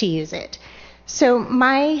choice to use it. So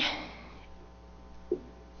my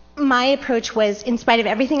approach was, in spite of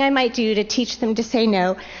everything I might do to teach them to say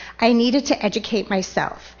no, I needed to educate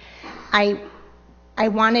myself. I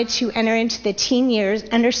wanted to enter into the teen years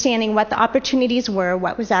understanding what the opportunities were,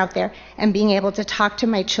 what was out there, and being able to talk to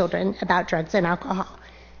my children about drugs and alcohol.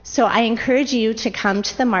 So I encourage you to come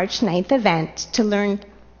to the March 9th event to learn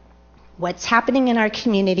what's happening in our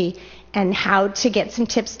community and how to get some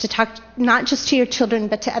tips to talk not just to your children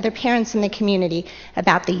but to other parents in the community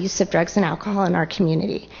about the use of drugs and alcohol in our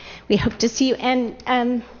community. We hope to see you,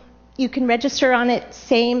 and you can register on it.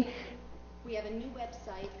 We have a new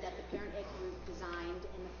website that the Parent Ed Group designed,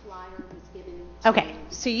 and the flyer was given to Okay,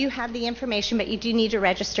 so you have the information, but you do need to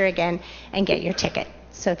register again and get your ticket.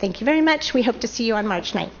 So thank you very much. We hope to see you on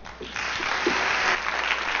March 9th.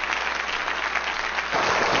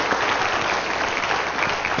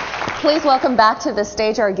 Please welcome back to the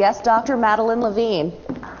stage our guest, Dr. Madeline Levine.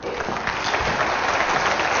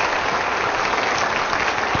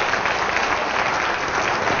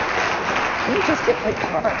 Let me just get my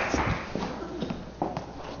cards.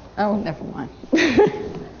 Oh, never mind.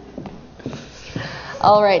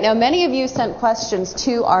 All right, now many of you sent questions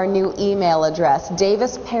to our new email address,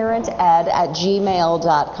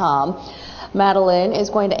 davisparented@gmail.com. Madeline is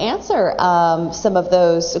going to answer some of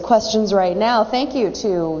those questions right now. Thank you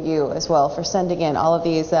to you as well for sending in all of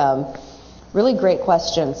these really great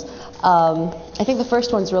questions. I think the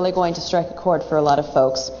first one's really going to strike a chord for a lot of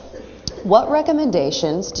folks. What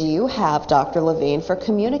recommendations do you have, Dr. Levine, for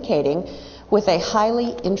communicating with a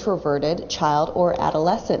highly introverted child or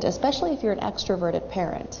adolescent, especially if you're an extroverted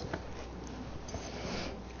parent?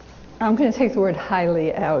 I'm going to take the word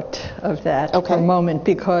highly out of that for a moment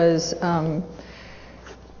because,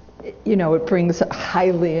 it brings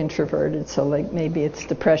highly introverted, so like maybe it's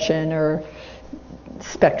depression or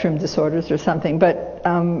spectrum disorders or something. But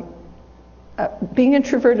being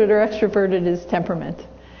introverted or extroverted is temperament.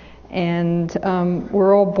 And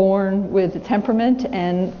we're all born with a temperament,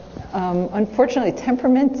 and unfortunately,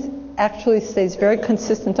 temperament actually stays very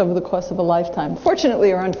consistent over the course of a lifetime,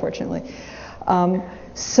 fortunately or unfortunately.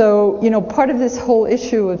 So, part of this whole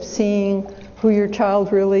issue of seeing who your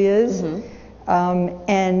child really is,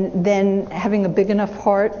 and then having a big enough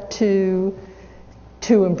heart to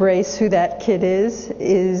embrace who that kid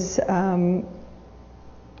is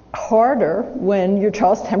harder when your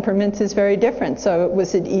child's temperament is very different. So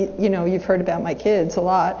you've heard about my kids a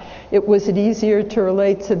lot. Was it easier to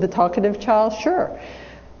relate to the talkative child? Sure.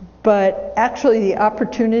 But actually the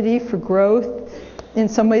opportunity for growth in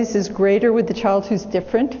some ways is greater with the child who's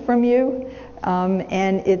different from you.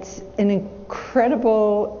 And it's an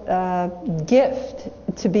incredible gift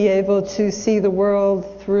to be able to see the world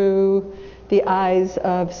through the eyes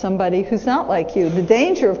of somebody who's not like you. The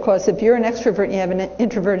danger, of course, if you're an extrovert and you have an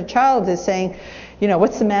introverted child, is saying, you know,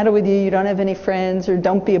 what's the matter with you? You don't have any friends, or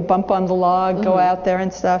don't be a bump on the log, go out there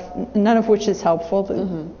and stuff, none of which is helpful,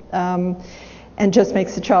 and just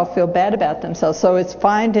makes the child feel bad about themselves. So it's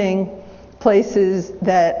finding places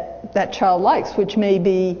that that child likes, which may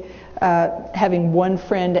be having one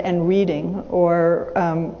friend and reading, or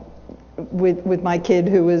with my kid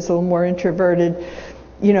who is a little more introverted,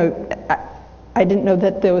 you know, I didn't know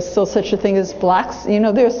that there was still such a thing as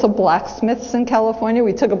there's still blacksmiths in California.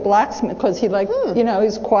 We took a blacksmith because he liked, you know,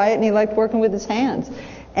 he's quiet and he liked working with his hands.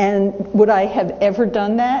 And would I have ever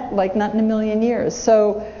done that? Like, not in a million years.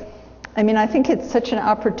 So, I mean, I think it's such an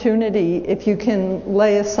opportunity if you can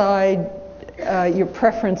lay aside your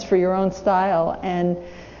preference for your own style and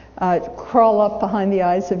crawl up behind the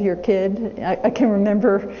eyes of your kid. I can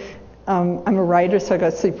remember, I'm a writer, so I go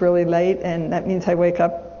to sleep really late, and that means I wake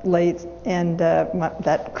up late, and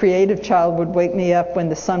that creative child would wake me up when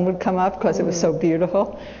the sun would come up because it was so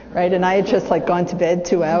beautiful, right? And I had just like gone to bed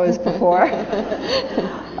 2 hours before.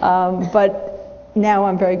 But now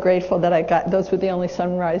I'm very grateful that those were the only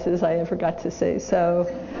sunrises I ever got to see. So,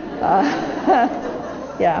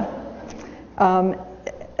 yeah.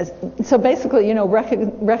 So basically, you know,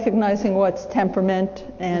 recognizing what's temperament,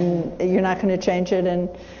 and you're not going to change it, and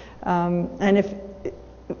if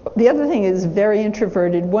the other thing is very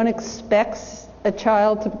introverted. One expects a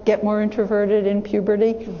child to get more introverted in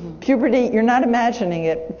puberty. Puberty, you're not imagining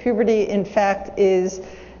it. Puberty, in fact, is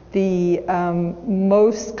the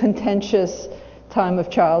most contentious time of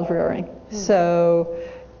child rearing. So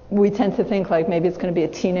we tend to think like maybe it's going to be a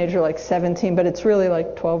teenager like 17, but it's really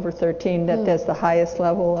like 12 or 13 that there's the highest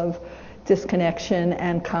level of disconnection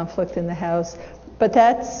and conflict in the house. But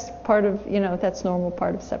that's part of, you know, that's normal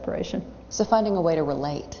part of separation. So finding a way to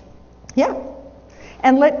relate. Yeah.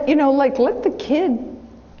 And let the kid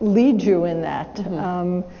lead you in that.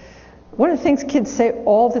 One of the things kids say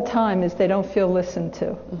all the time is they don't feel listened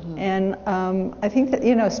to. And I think that,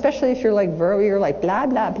 you know, especially if you're like verbal, you're like blah,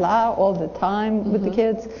 blah, blah all the time with the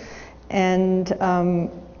kids. And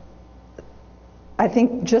I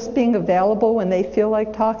think just being available when they feel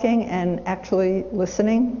like talking and actually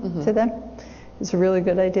listening to them is a really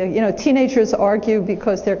good idea. You know, teenagers argue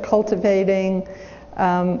because they're cultivating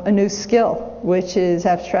a new skill, which is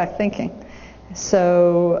abstract thinking.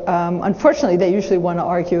 So unfortunately, they usually want to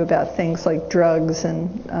argue about things like drugs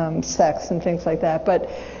and sex and things like that. But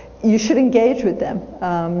you should engage with them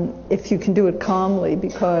if you can do it calmly,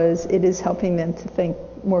 because it is helping them to think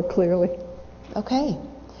more clearly. Okay.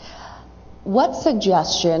 What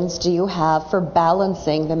suggestions do you have for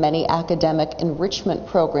balancing the many academic enrichment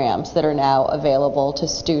programs that are now available to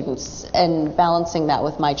students, and balancing that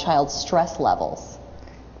with my child's stress levels?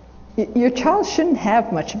 Your child shouldn't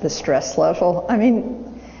have much of a stress level. I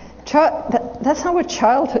mean, that's not what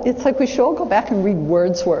childhood, it's like we should all go back and read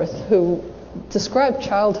Wordsworth, who described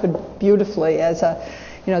childhood beautifully as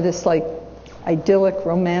this like idyllic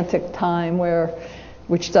romantic time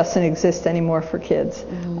which doesn't exist anymore for kids.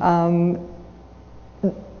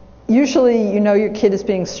 Usually, you know, your kid is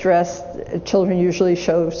being stressed. Children usually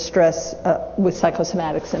show stress with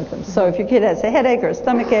psychosomatic symptoms. So if your kid has a headache or a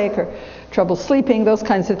stomach ache or trouble sleeping, those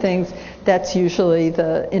kinds of things, that's usually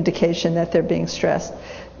the indication that they're being stressed.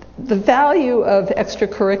 The value of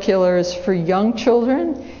extracurriculars for young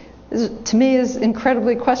children, to me, is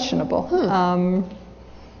incredibly questionable.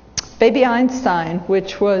 Baby Einstein,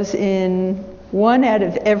 which was in 1 out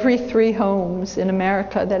of every 3 homes in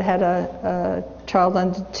America that had a child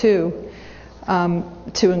under 2,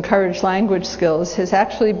 to encourage language skills, has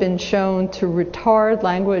actually been shown to retard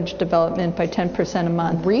language development by 10% a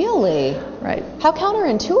month. Really? Right. How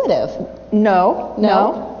counterintuitive. No.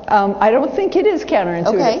 I don't think it is counterintuitive.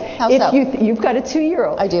 Okay, how so? You've got a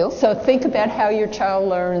 2-year-old. I do. So think about how your child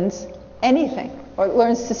learns anything, or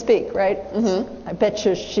learns to speak, right? I bet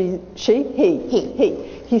you he.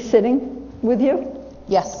 He's sitting with you.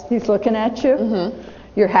 Yes. He's looking at you.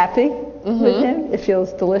 You're happy with him. It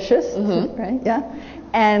feels delicious, right? Yeah.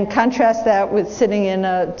 And contrast that with sitting in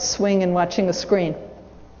a swing and watching a screen.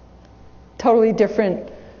 Totally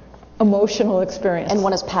different emotional experience. And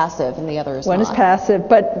one is passive and the other is not. One is passive,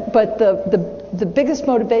 but the biggest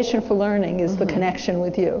motivation for learning is the connection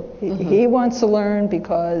with you. He wants to learn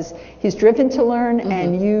because he's driven to learn,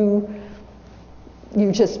 and you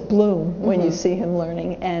just bloom when you see him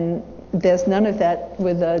learning. And there's none of that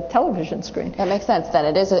with a television screen. That makes sense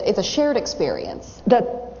then. It's a shared experience.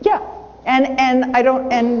 And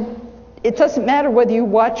it doesn't matter whether you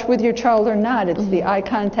watch with your child or not. It's the eye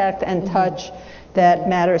contact and touch that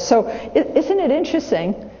matters. So isn't it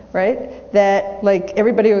interesting, right, that like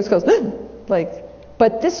everybody always goes,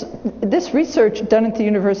 But this research done at the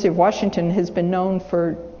University of Washington has been known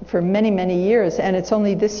for many, many years, and it's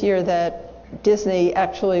only this year that Disney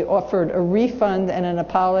actually offered a refund and an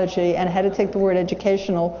apology and had to take the word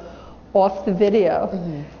educational off the video.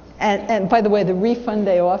 Mm-hmm. And by the way, the refund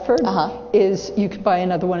they offered is you could buy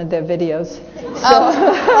another one of their videos. So,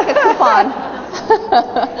 like a coupon.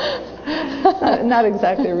 Not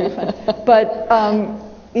exactly a refund, but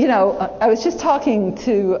I was just talking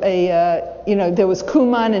to there was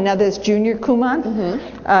Kumon and now there's Junior Kumon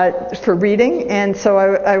for reading, and so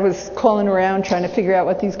I was calling around trying to figure out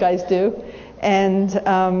what these guys do, and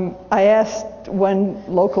I asked one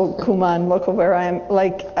local Kumon, where I am,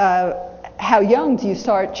 how young do you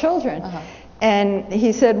start children? And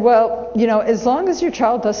he said, well, as long as your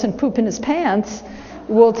child doesn't poop in his pants,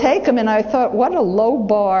 we'll take them. And I thought, what a low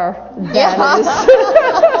bar that is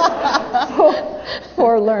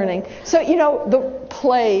for learning. So, the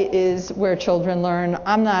play is where children learn.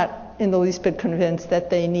 I'm not in the least bit convinced that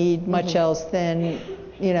they need much else than,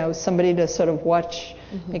 somebody to sort of watch,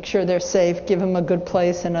 make sure they're safe, give them a good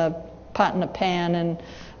place and a pot and a pan and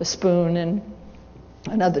a spoon and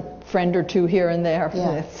another friend or two here and there,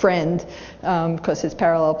 a friend, because it's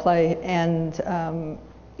parallel play. And,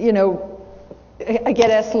 I get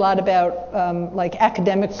asked a lot about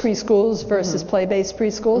academic preschools versus play-based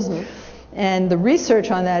preschools. And the research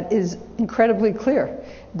on that is incredibly clear,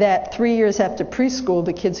 that 3 years after preschool,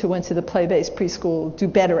 the kids who went to the play-based preschool do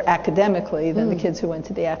better academically than the kids who went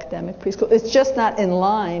to the academic preschool. It's just not in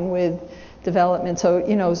line with development. So,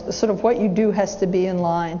 sort of what you do has to be in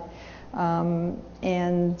line.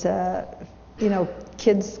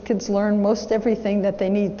 Kids learn most everything that they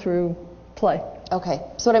need through play. Okay,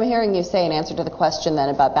 so what I'm hearing you say in answer to the question then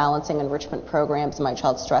about balancing enrichment programs and my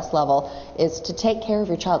child's stress level is to take care of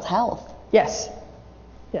your child's health. Yes.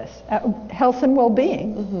 Health and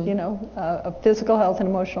well-being, physical health and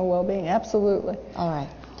emotional well-being, absolutely. All right.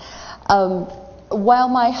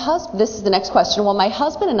 This is the next question. While my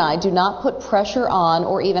husband and I do not put pressure on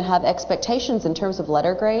or even have expectations in terms of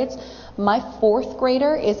letter grades, my 4th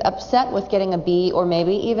grader is upset with getting a B or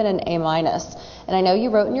maybe even an A-. And I know you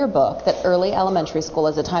wrote in your book that early elementary school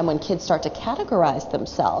is a time when kids start to categorize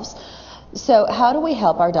themselves. So how do we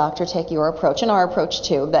help our doctor take your approach and our approach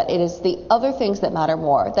too, that it is the other things that matter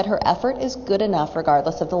more, that her effort is good enough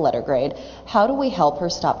regardless of the letter grade? How do we help her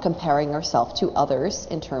stop comparing herself to others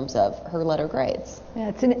in terms of her letter grades?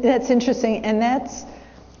 Yeah, that's interesting, and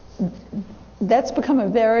that's become a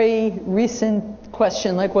very recent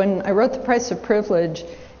question. Like when I wrote The Price of Privilege,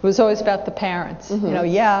 it was always about the parents.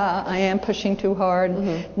 I am pushing too hard.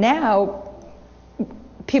 Now,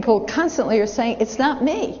 people constantly are saying, it's not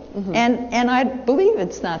me. And I believe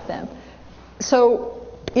it's not them. So,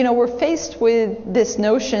 we're faced with this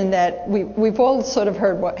notion that we've all sort of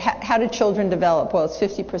heard, how do children develop? Well, it's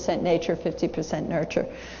 50% nature, 50% nurture.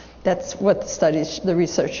 That's what the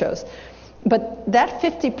research shows. But that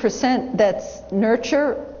 50% that's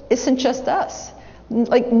nurture isn't just us.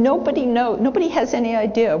 Nobody has any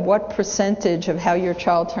idea what percentage of how your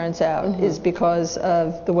child turns out is because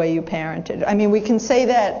of the way you parented. I mean, we can say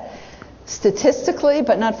that statistically,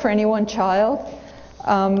 but not for any one child.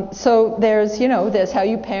 So there's how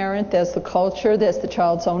you parent, there's the culture, there's the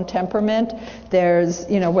child's own temperament, there's,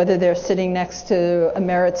 whether they're sitting next to a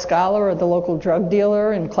merit scholar or the local drug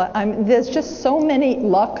dealer in class. I mean, there's just so many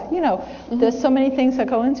luck, there's so many things that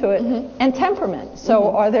go into it. And temperament. So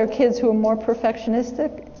are there kids who are more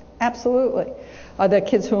perfectionistic? Absolutely. Are there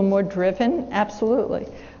kids who are more driven? Absolutely.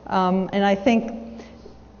 And I think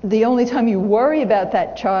the only time you worry about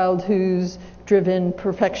that child who's driven,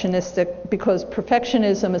 perfectionistic, because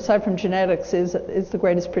perfectionism, aside from genetics, is the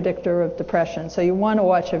greatest predictor of depression. So you want to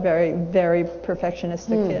watch a very, very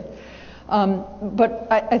perfectionistic kid. But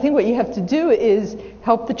I think what you have to do is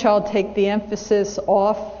help the child take the emphasis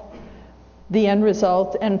off the end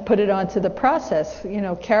result and put it onto the process.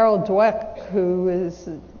 Carol Dweck, who has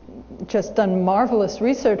just done marvelous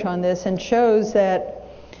research on this, and shows that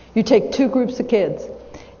you take 2 groups of kids,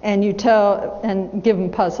 and you give them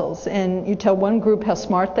puzzles, and you tell one group how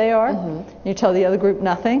smart they are, and you tell the other group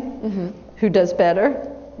nothing. Who does better?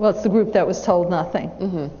 Well, it's the group that was told nothing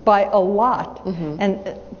by a lot. And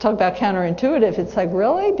talk about counterintuitive. It's like,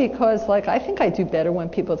 really? Because I think I do better when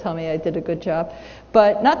people tell me I did a good job,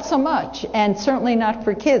 but not so much, and certainly not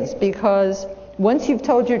for kids, because once you've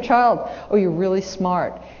told your child, oh, you're really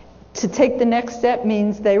smart, to take the next step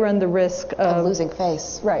means they run the risk of losing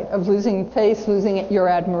face. Right, of losing face, losing your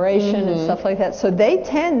admiration and stuff like that. So they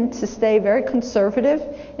tend to stay very conservative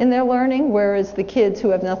in their learning, whereas the kids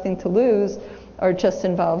who have nothing to lose are just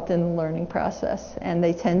involved in the learning process, and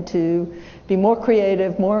they tend to be more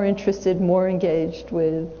creative, more interested, more engaged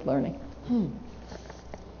with learning.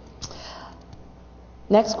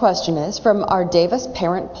 Next question is, from our Davis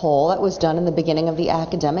parent poll that was done in the beginning of the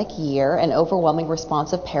academic year, an overwhelming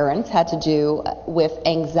response of parents had to do with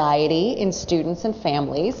anxiety in students and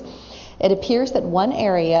families. It appears that one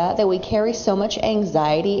area that we carry so much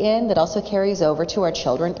anxiety in that also carries over to our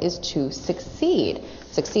children is to succeed.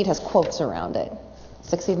 Succeed has quotes around it.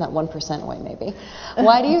 Succeed in that 1% way, maybe.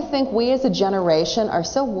 Why do you think we as a generation are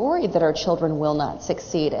so worried that our children will not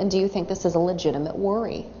succeed? And do you think this is a legitimate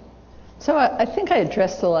worry? So I think I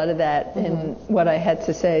addressed a lot of that in what I had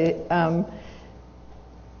to say.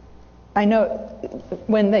 I know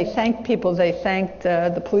when they thanked people, they thanked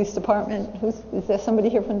the police department. Is there somebody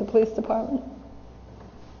here from the police department?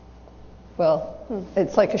 Well,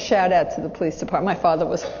 it's like a shout out to the police department. My father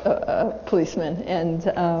was a policeman, and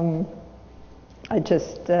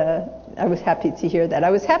I was happy to hear that. I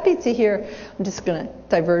was happy to hear, I'm just going to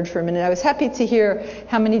diverge for a minute. I was happy to hear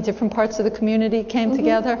how many different parts of the community came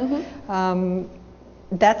together.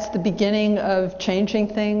 That's the beginning of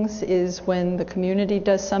changing things, is when the community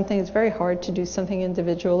does something. It's very hard to do something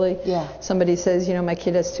individually. Yeah. Somebody says, my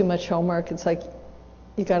kid has too much homework. It's like,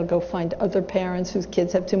 you got to go find other parents whose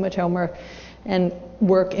kids have too much homework and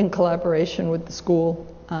work in collaboration with the school.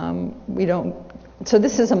 So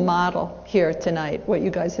this is a model here tonight. What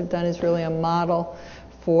you guys have done is really a model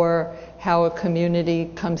for how a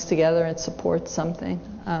community comes together and supports something.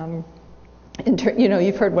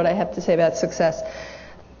 You've heard what I have to say about success.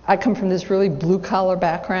 I come from this really blue-collar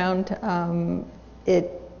background.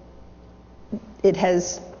 It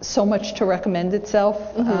has so much to recommend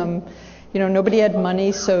itself. Nobody had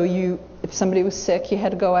money, so if somebody was sick, you had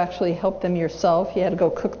to go actually help them yourself. You had to go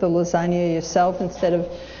cook the lasagna yourself instead of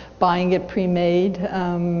buying it pre-made.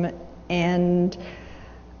 And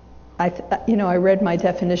I read my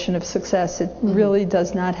definition of success. It really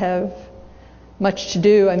does not have much to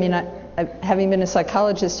do. I mean, having been a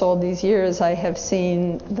psychologist all these years, I have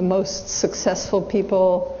seen the most successful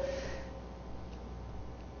people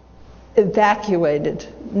evacuated,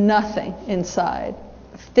 nothing inside,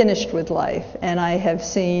 finished with life. And I have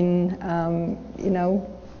seen,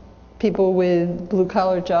 people with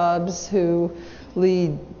blue-collar jobs who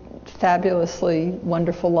lead fabulously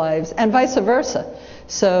wonderful lives, and vice versa.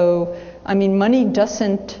 So, money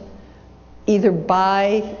doesn't either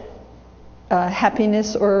buy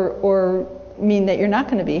happiness or mean that you're not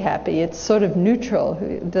going to be happy. It's sort of neutral.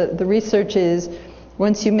 The research is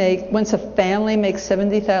once a family makes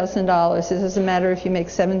 $70,000, it doesn't matter if you make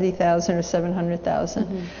 $70,000 or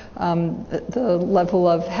 $700,000. The level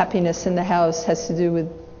of happiness in the house has to do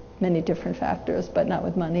with many different factors, but not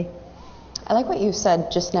with money. I like what you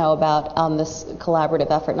said just now about this collaborative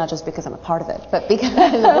effort, not just because I'm a part of it, but because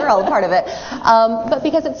we're all a part of it, but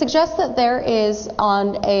because it suggests that there is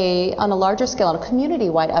on a larger scale, on a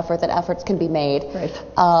community-wide effort, that efforts can be made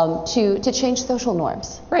to change social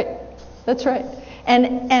norms. Right, that's right.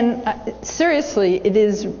 And seriously, it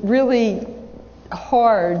is really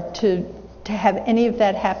hard to have any of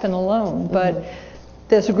that happen alone, but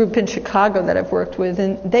there's a group in Chicago that I've worked with,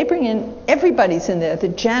 and they bring in, everybody's in there. The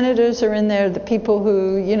janitors are in there, the people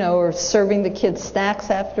who, are serving the kids snacks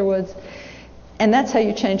afterwards. And that's how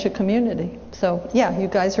you change a community. So, yeah, you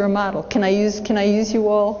guys are a model. Can I use you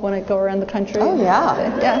all when I go around the country? Oh,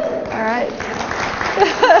 yeah. Yeah, all right.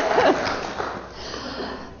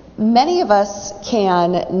 Many of us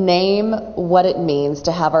can name what it means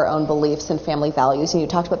to have our own beliefs and family values, and you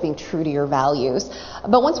talked about being true to your values.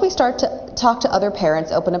 But once we start to talk to other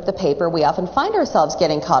parents, open up the paper, we often find ourselves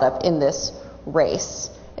getting caught up in this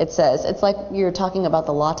race. It says, it's like you're talking about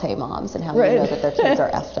the latte moms and how they know that their kids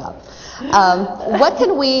are effed up. What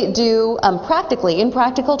can we do practically, in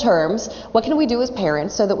practical terms, what can we do as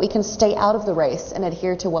parents so that we can stay out of the race and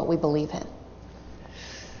adhere to what we believe in?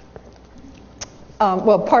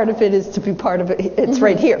 Well, part of it is to be part of it. It's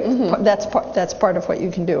right here. That's part of what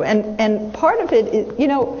you can do. And part of it is,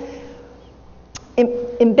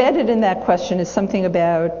 embedded in that question is something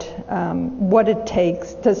about what it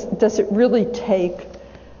takes. Does it really take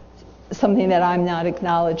something that I'm not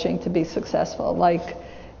acknowledging to be successful? Like,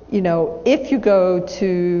 if you go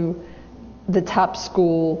to the top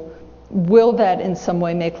school, will that in some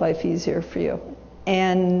way make life easier for you?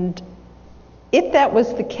 And if that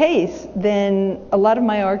was the case, then a lot of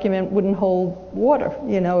my argument wouldn't hold water.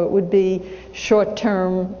 It would be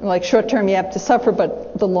short-term you have to suffer,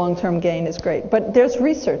 but the long-term gain is great. But there's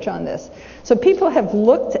research on this. So people have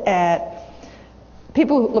looked at,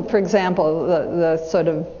 for example, the sort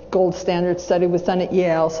of gold standard study was done at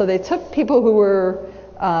Yale. So they took people who were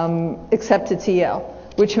accepted to Yale,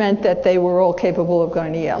 which meant that they were all capable of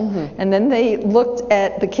going to Yale. And then they looked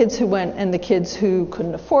at the kids who went and the kids who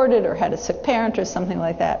couldn't afford it or had a sick parent or something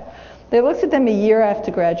like that. They looked at them a year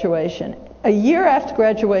after graduation. A year after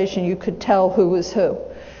graduation, you could tell who was who.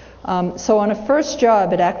 So on a first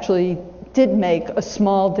job, it actually did make a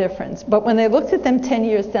small difference. But when they looked at them 10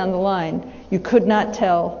 years down the line, you could not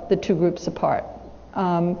tell the two groups apart.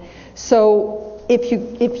 So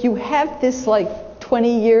if you have this like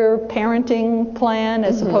 20-year parenting plan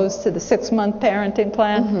as opposed to the 6-month parenting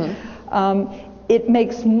plan, it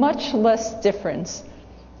makes much less difference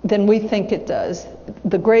than we think it does.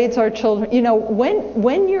 The grades our children, you know,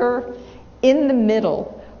 when you're in the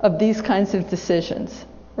middle of these kinds of decisions,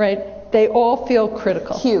 right, they all feel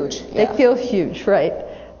critical. Huge. They feel huge, right?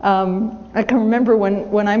 I can remember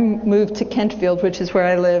when I moved to Kentfield, which is where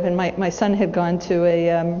I live, and my son had gone to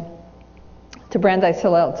to Brandeis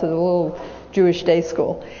Hillel, to the little Jewish day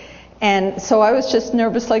school. And so I was just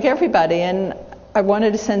nervous like everybody, and I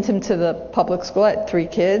wanted to send him to the public school. I had 3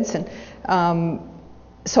 kids, and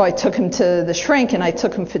so I took him to the shrink, and I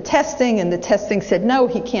took him for testing, and the testing said, no,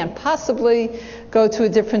 he can't possibly go to a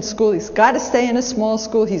different school. He's got to stay in a small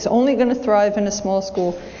school. He's only going to thrive in a small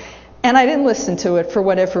school. And I didn't listen to it for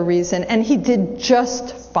whatever reason, and he did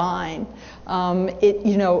just fine.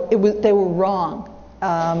 They were wrong,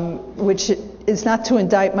 which is not to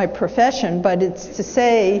indict my profession, but it's to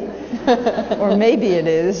say, or maybe it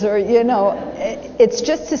is, or it's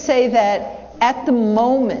just to say that at the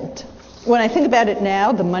moment, when I think about it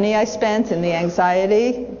now, the money I spent and the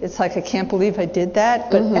anxiety, it's like I can't believe I did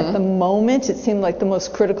that. But at the moment, it seemed like the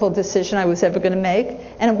most critical decision I was ever going to make,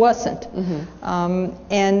 and it wasn't.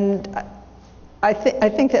 And I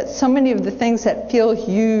think that so many of the things that feel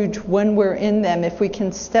huge when we're in them, if we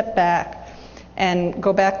can step back and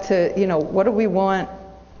go back to, what do we want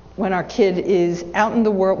when our kid is out in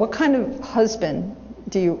the world? What kind of husband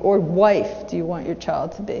or wife do you want your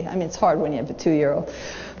child to be? I mean, it's hard when you have a 2-year-old.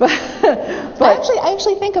 But I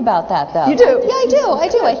actually think about that, though. You do? Yeah, I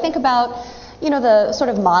do. I think about, the sort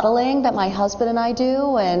of modeling that my husband and I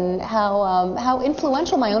do, and how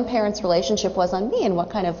influential my own parents' relationship was on me, and what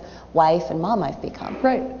kind of wife and mom I've become.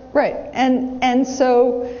 Right. And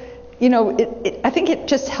so, I think it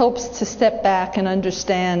just helps to step back and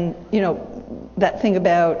understand, that thing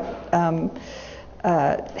about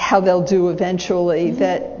how they'll do eventually,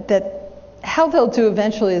 that how they'll do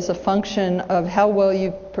eventually is a function of how well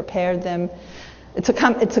you've prepared them. It's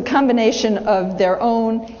a combination of their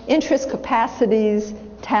own interests, capacities,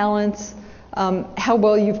 talents, how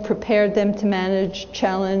well you've prepared them to manage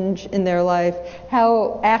challenge in their life,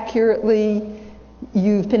 how accurately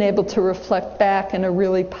you've been able to reflect back in a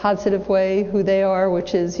really positive way who they are,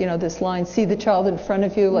 which is, this line, see the child in front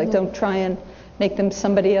of you, like don't try and make them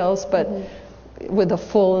somebody else, but with a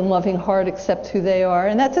full and loving heart accept who they are.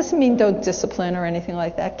 And that doesn't mean don't discipline or anything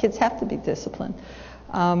like that. Kids have to be disciplined.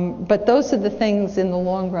 But those are the things in the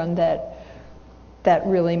long run that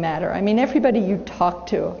really matter. I mean, everybody you talk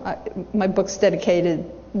to, my book's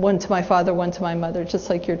dedicated one to my father, one to my mother, just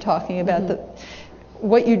like you're talking about.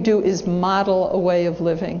 What you do is model a way of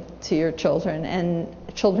living to your children, and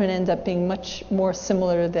children end up being much more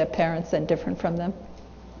similar to their parents than different from them.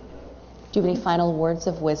 Do you have any final words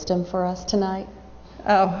of wisdom for us tonight?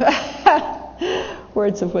 Oh,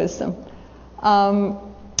 words of wisdom.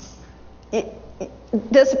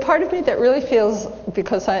 There's a part of me that really feels,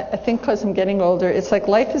 because I think because I'm getting older, it's like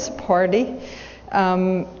life is a party.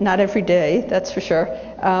 Not every day, that's for sure.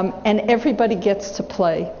 And everybody gets to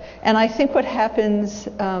play. And I think what happens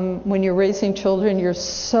when you're raising children, you're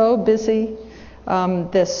so busy.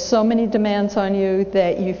 There's so many demands on you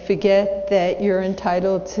that you forget that you're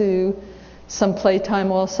entitled to some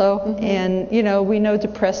playtime also. And, we know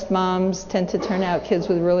depressed moms tend to turn out kids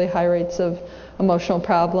with really high rates of emotional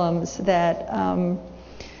problems, that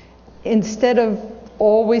instead of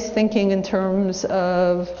always thinking in terms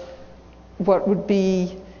of what would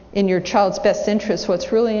be in your child's best interest,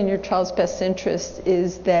 what's really in your child's best interest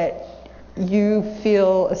is that you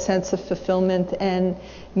feel a sense of fulfillment and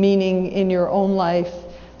meaning in your own life,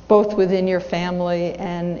 both within your family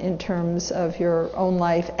and in terms of your own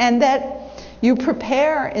life, and that you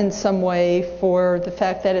prepare in some way for the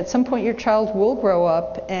fact that at some point your child will grow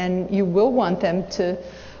up and you will want them to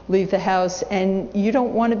leave the house, and you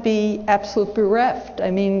don't want to be absolutely bereft.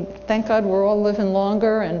 I mean, thank God we're all living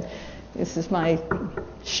longer, and this is my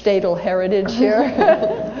shtetl heritage here.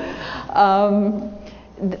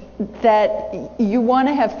 That you want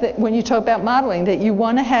to have, when you talk about modeling, that you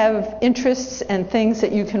want to have interests and things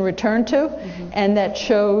that you can return to, and that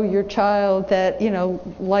show your child that,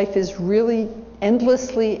 life is really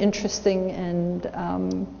endlessly interesting, and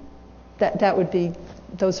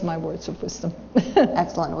those are my words of wisdom.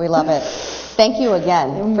 Excellent. We love it. Thank you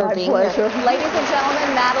again for being pleasure. here. Ladies and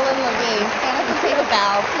gentlemen, Madeline Levine. Stand up and take a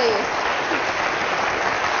bow, please.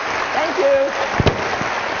 Thank you.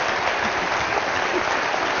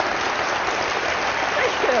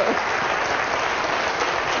 Thank you.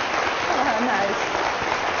 Oh, nice.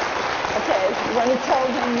 Okay, you want to tell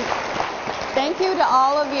them? Thank you to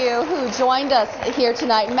all of you who joined us here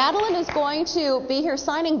tonight. Madeline is going to be here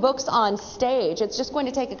signing books on stage. It's just going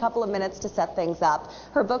to take a couple of minutes to set things up.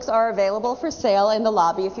 Her books are available for sale in the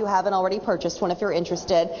lobby if you haven't already purchased one, if you're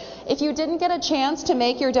interested. If you didn't get a chance to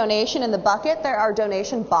make your donation in the bucket, there are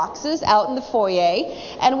donation boxes out in the foyer.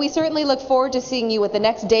 And we certainly look forward to seeing you at the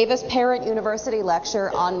next Davis Parent University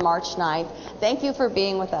lecture on March 9th. Thank you for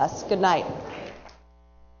being with us. Good night.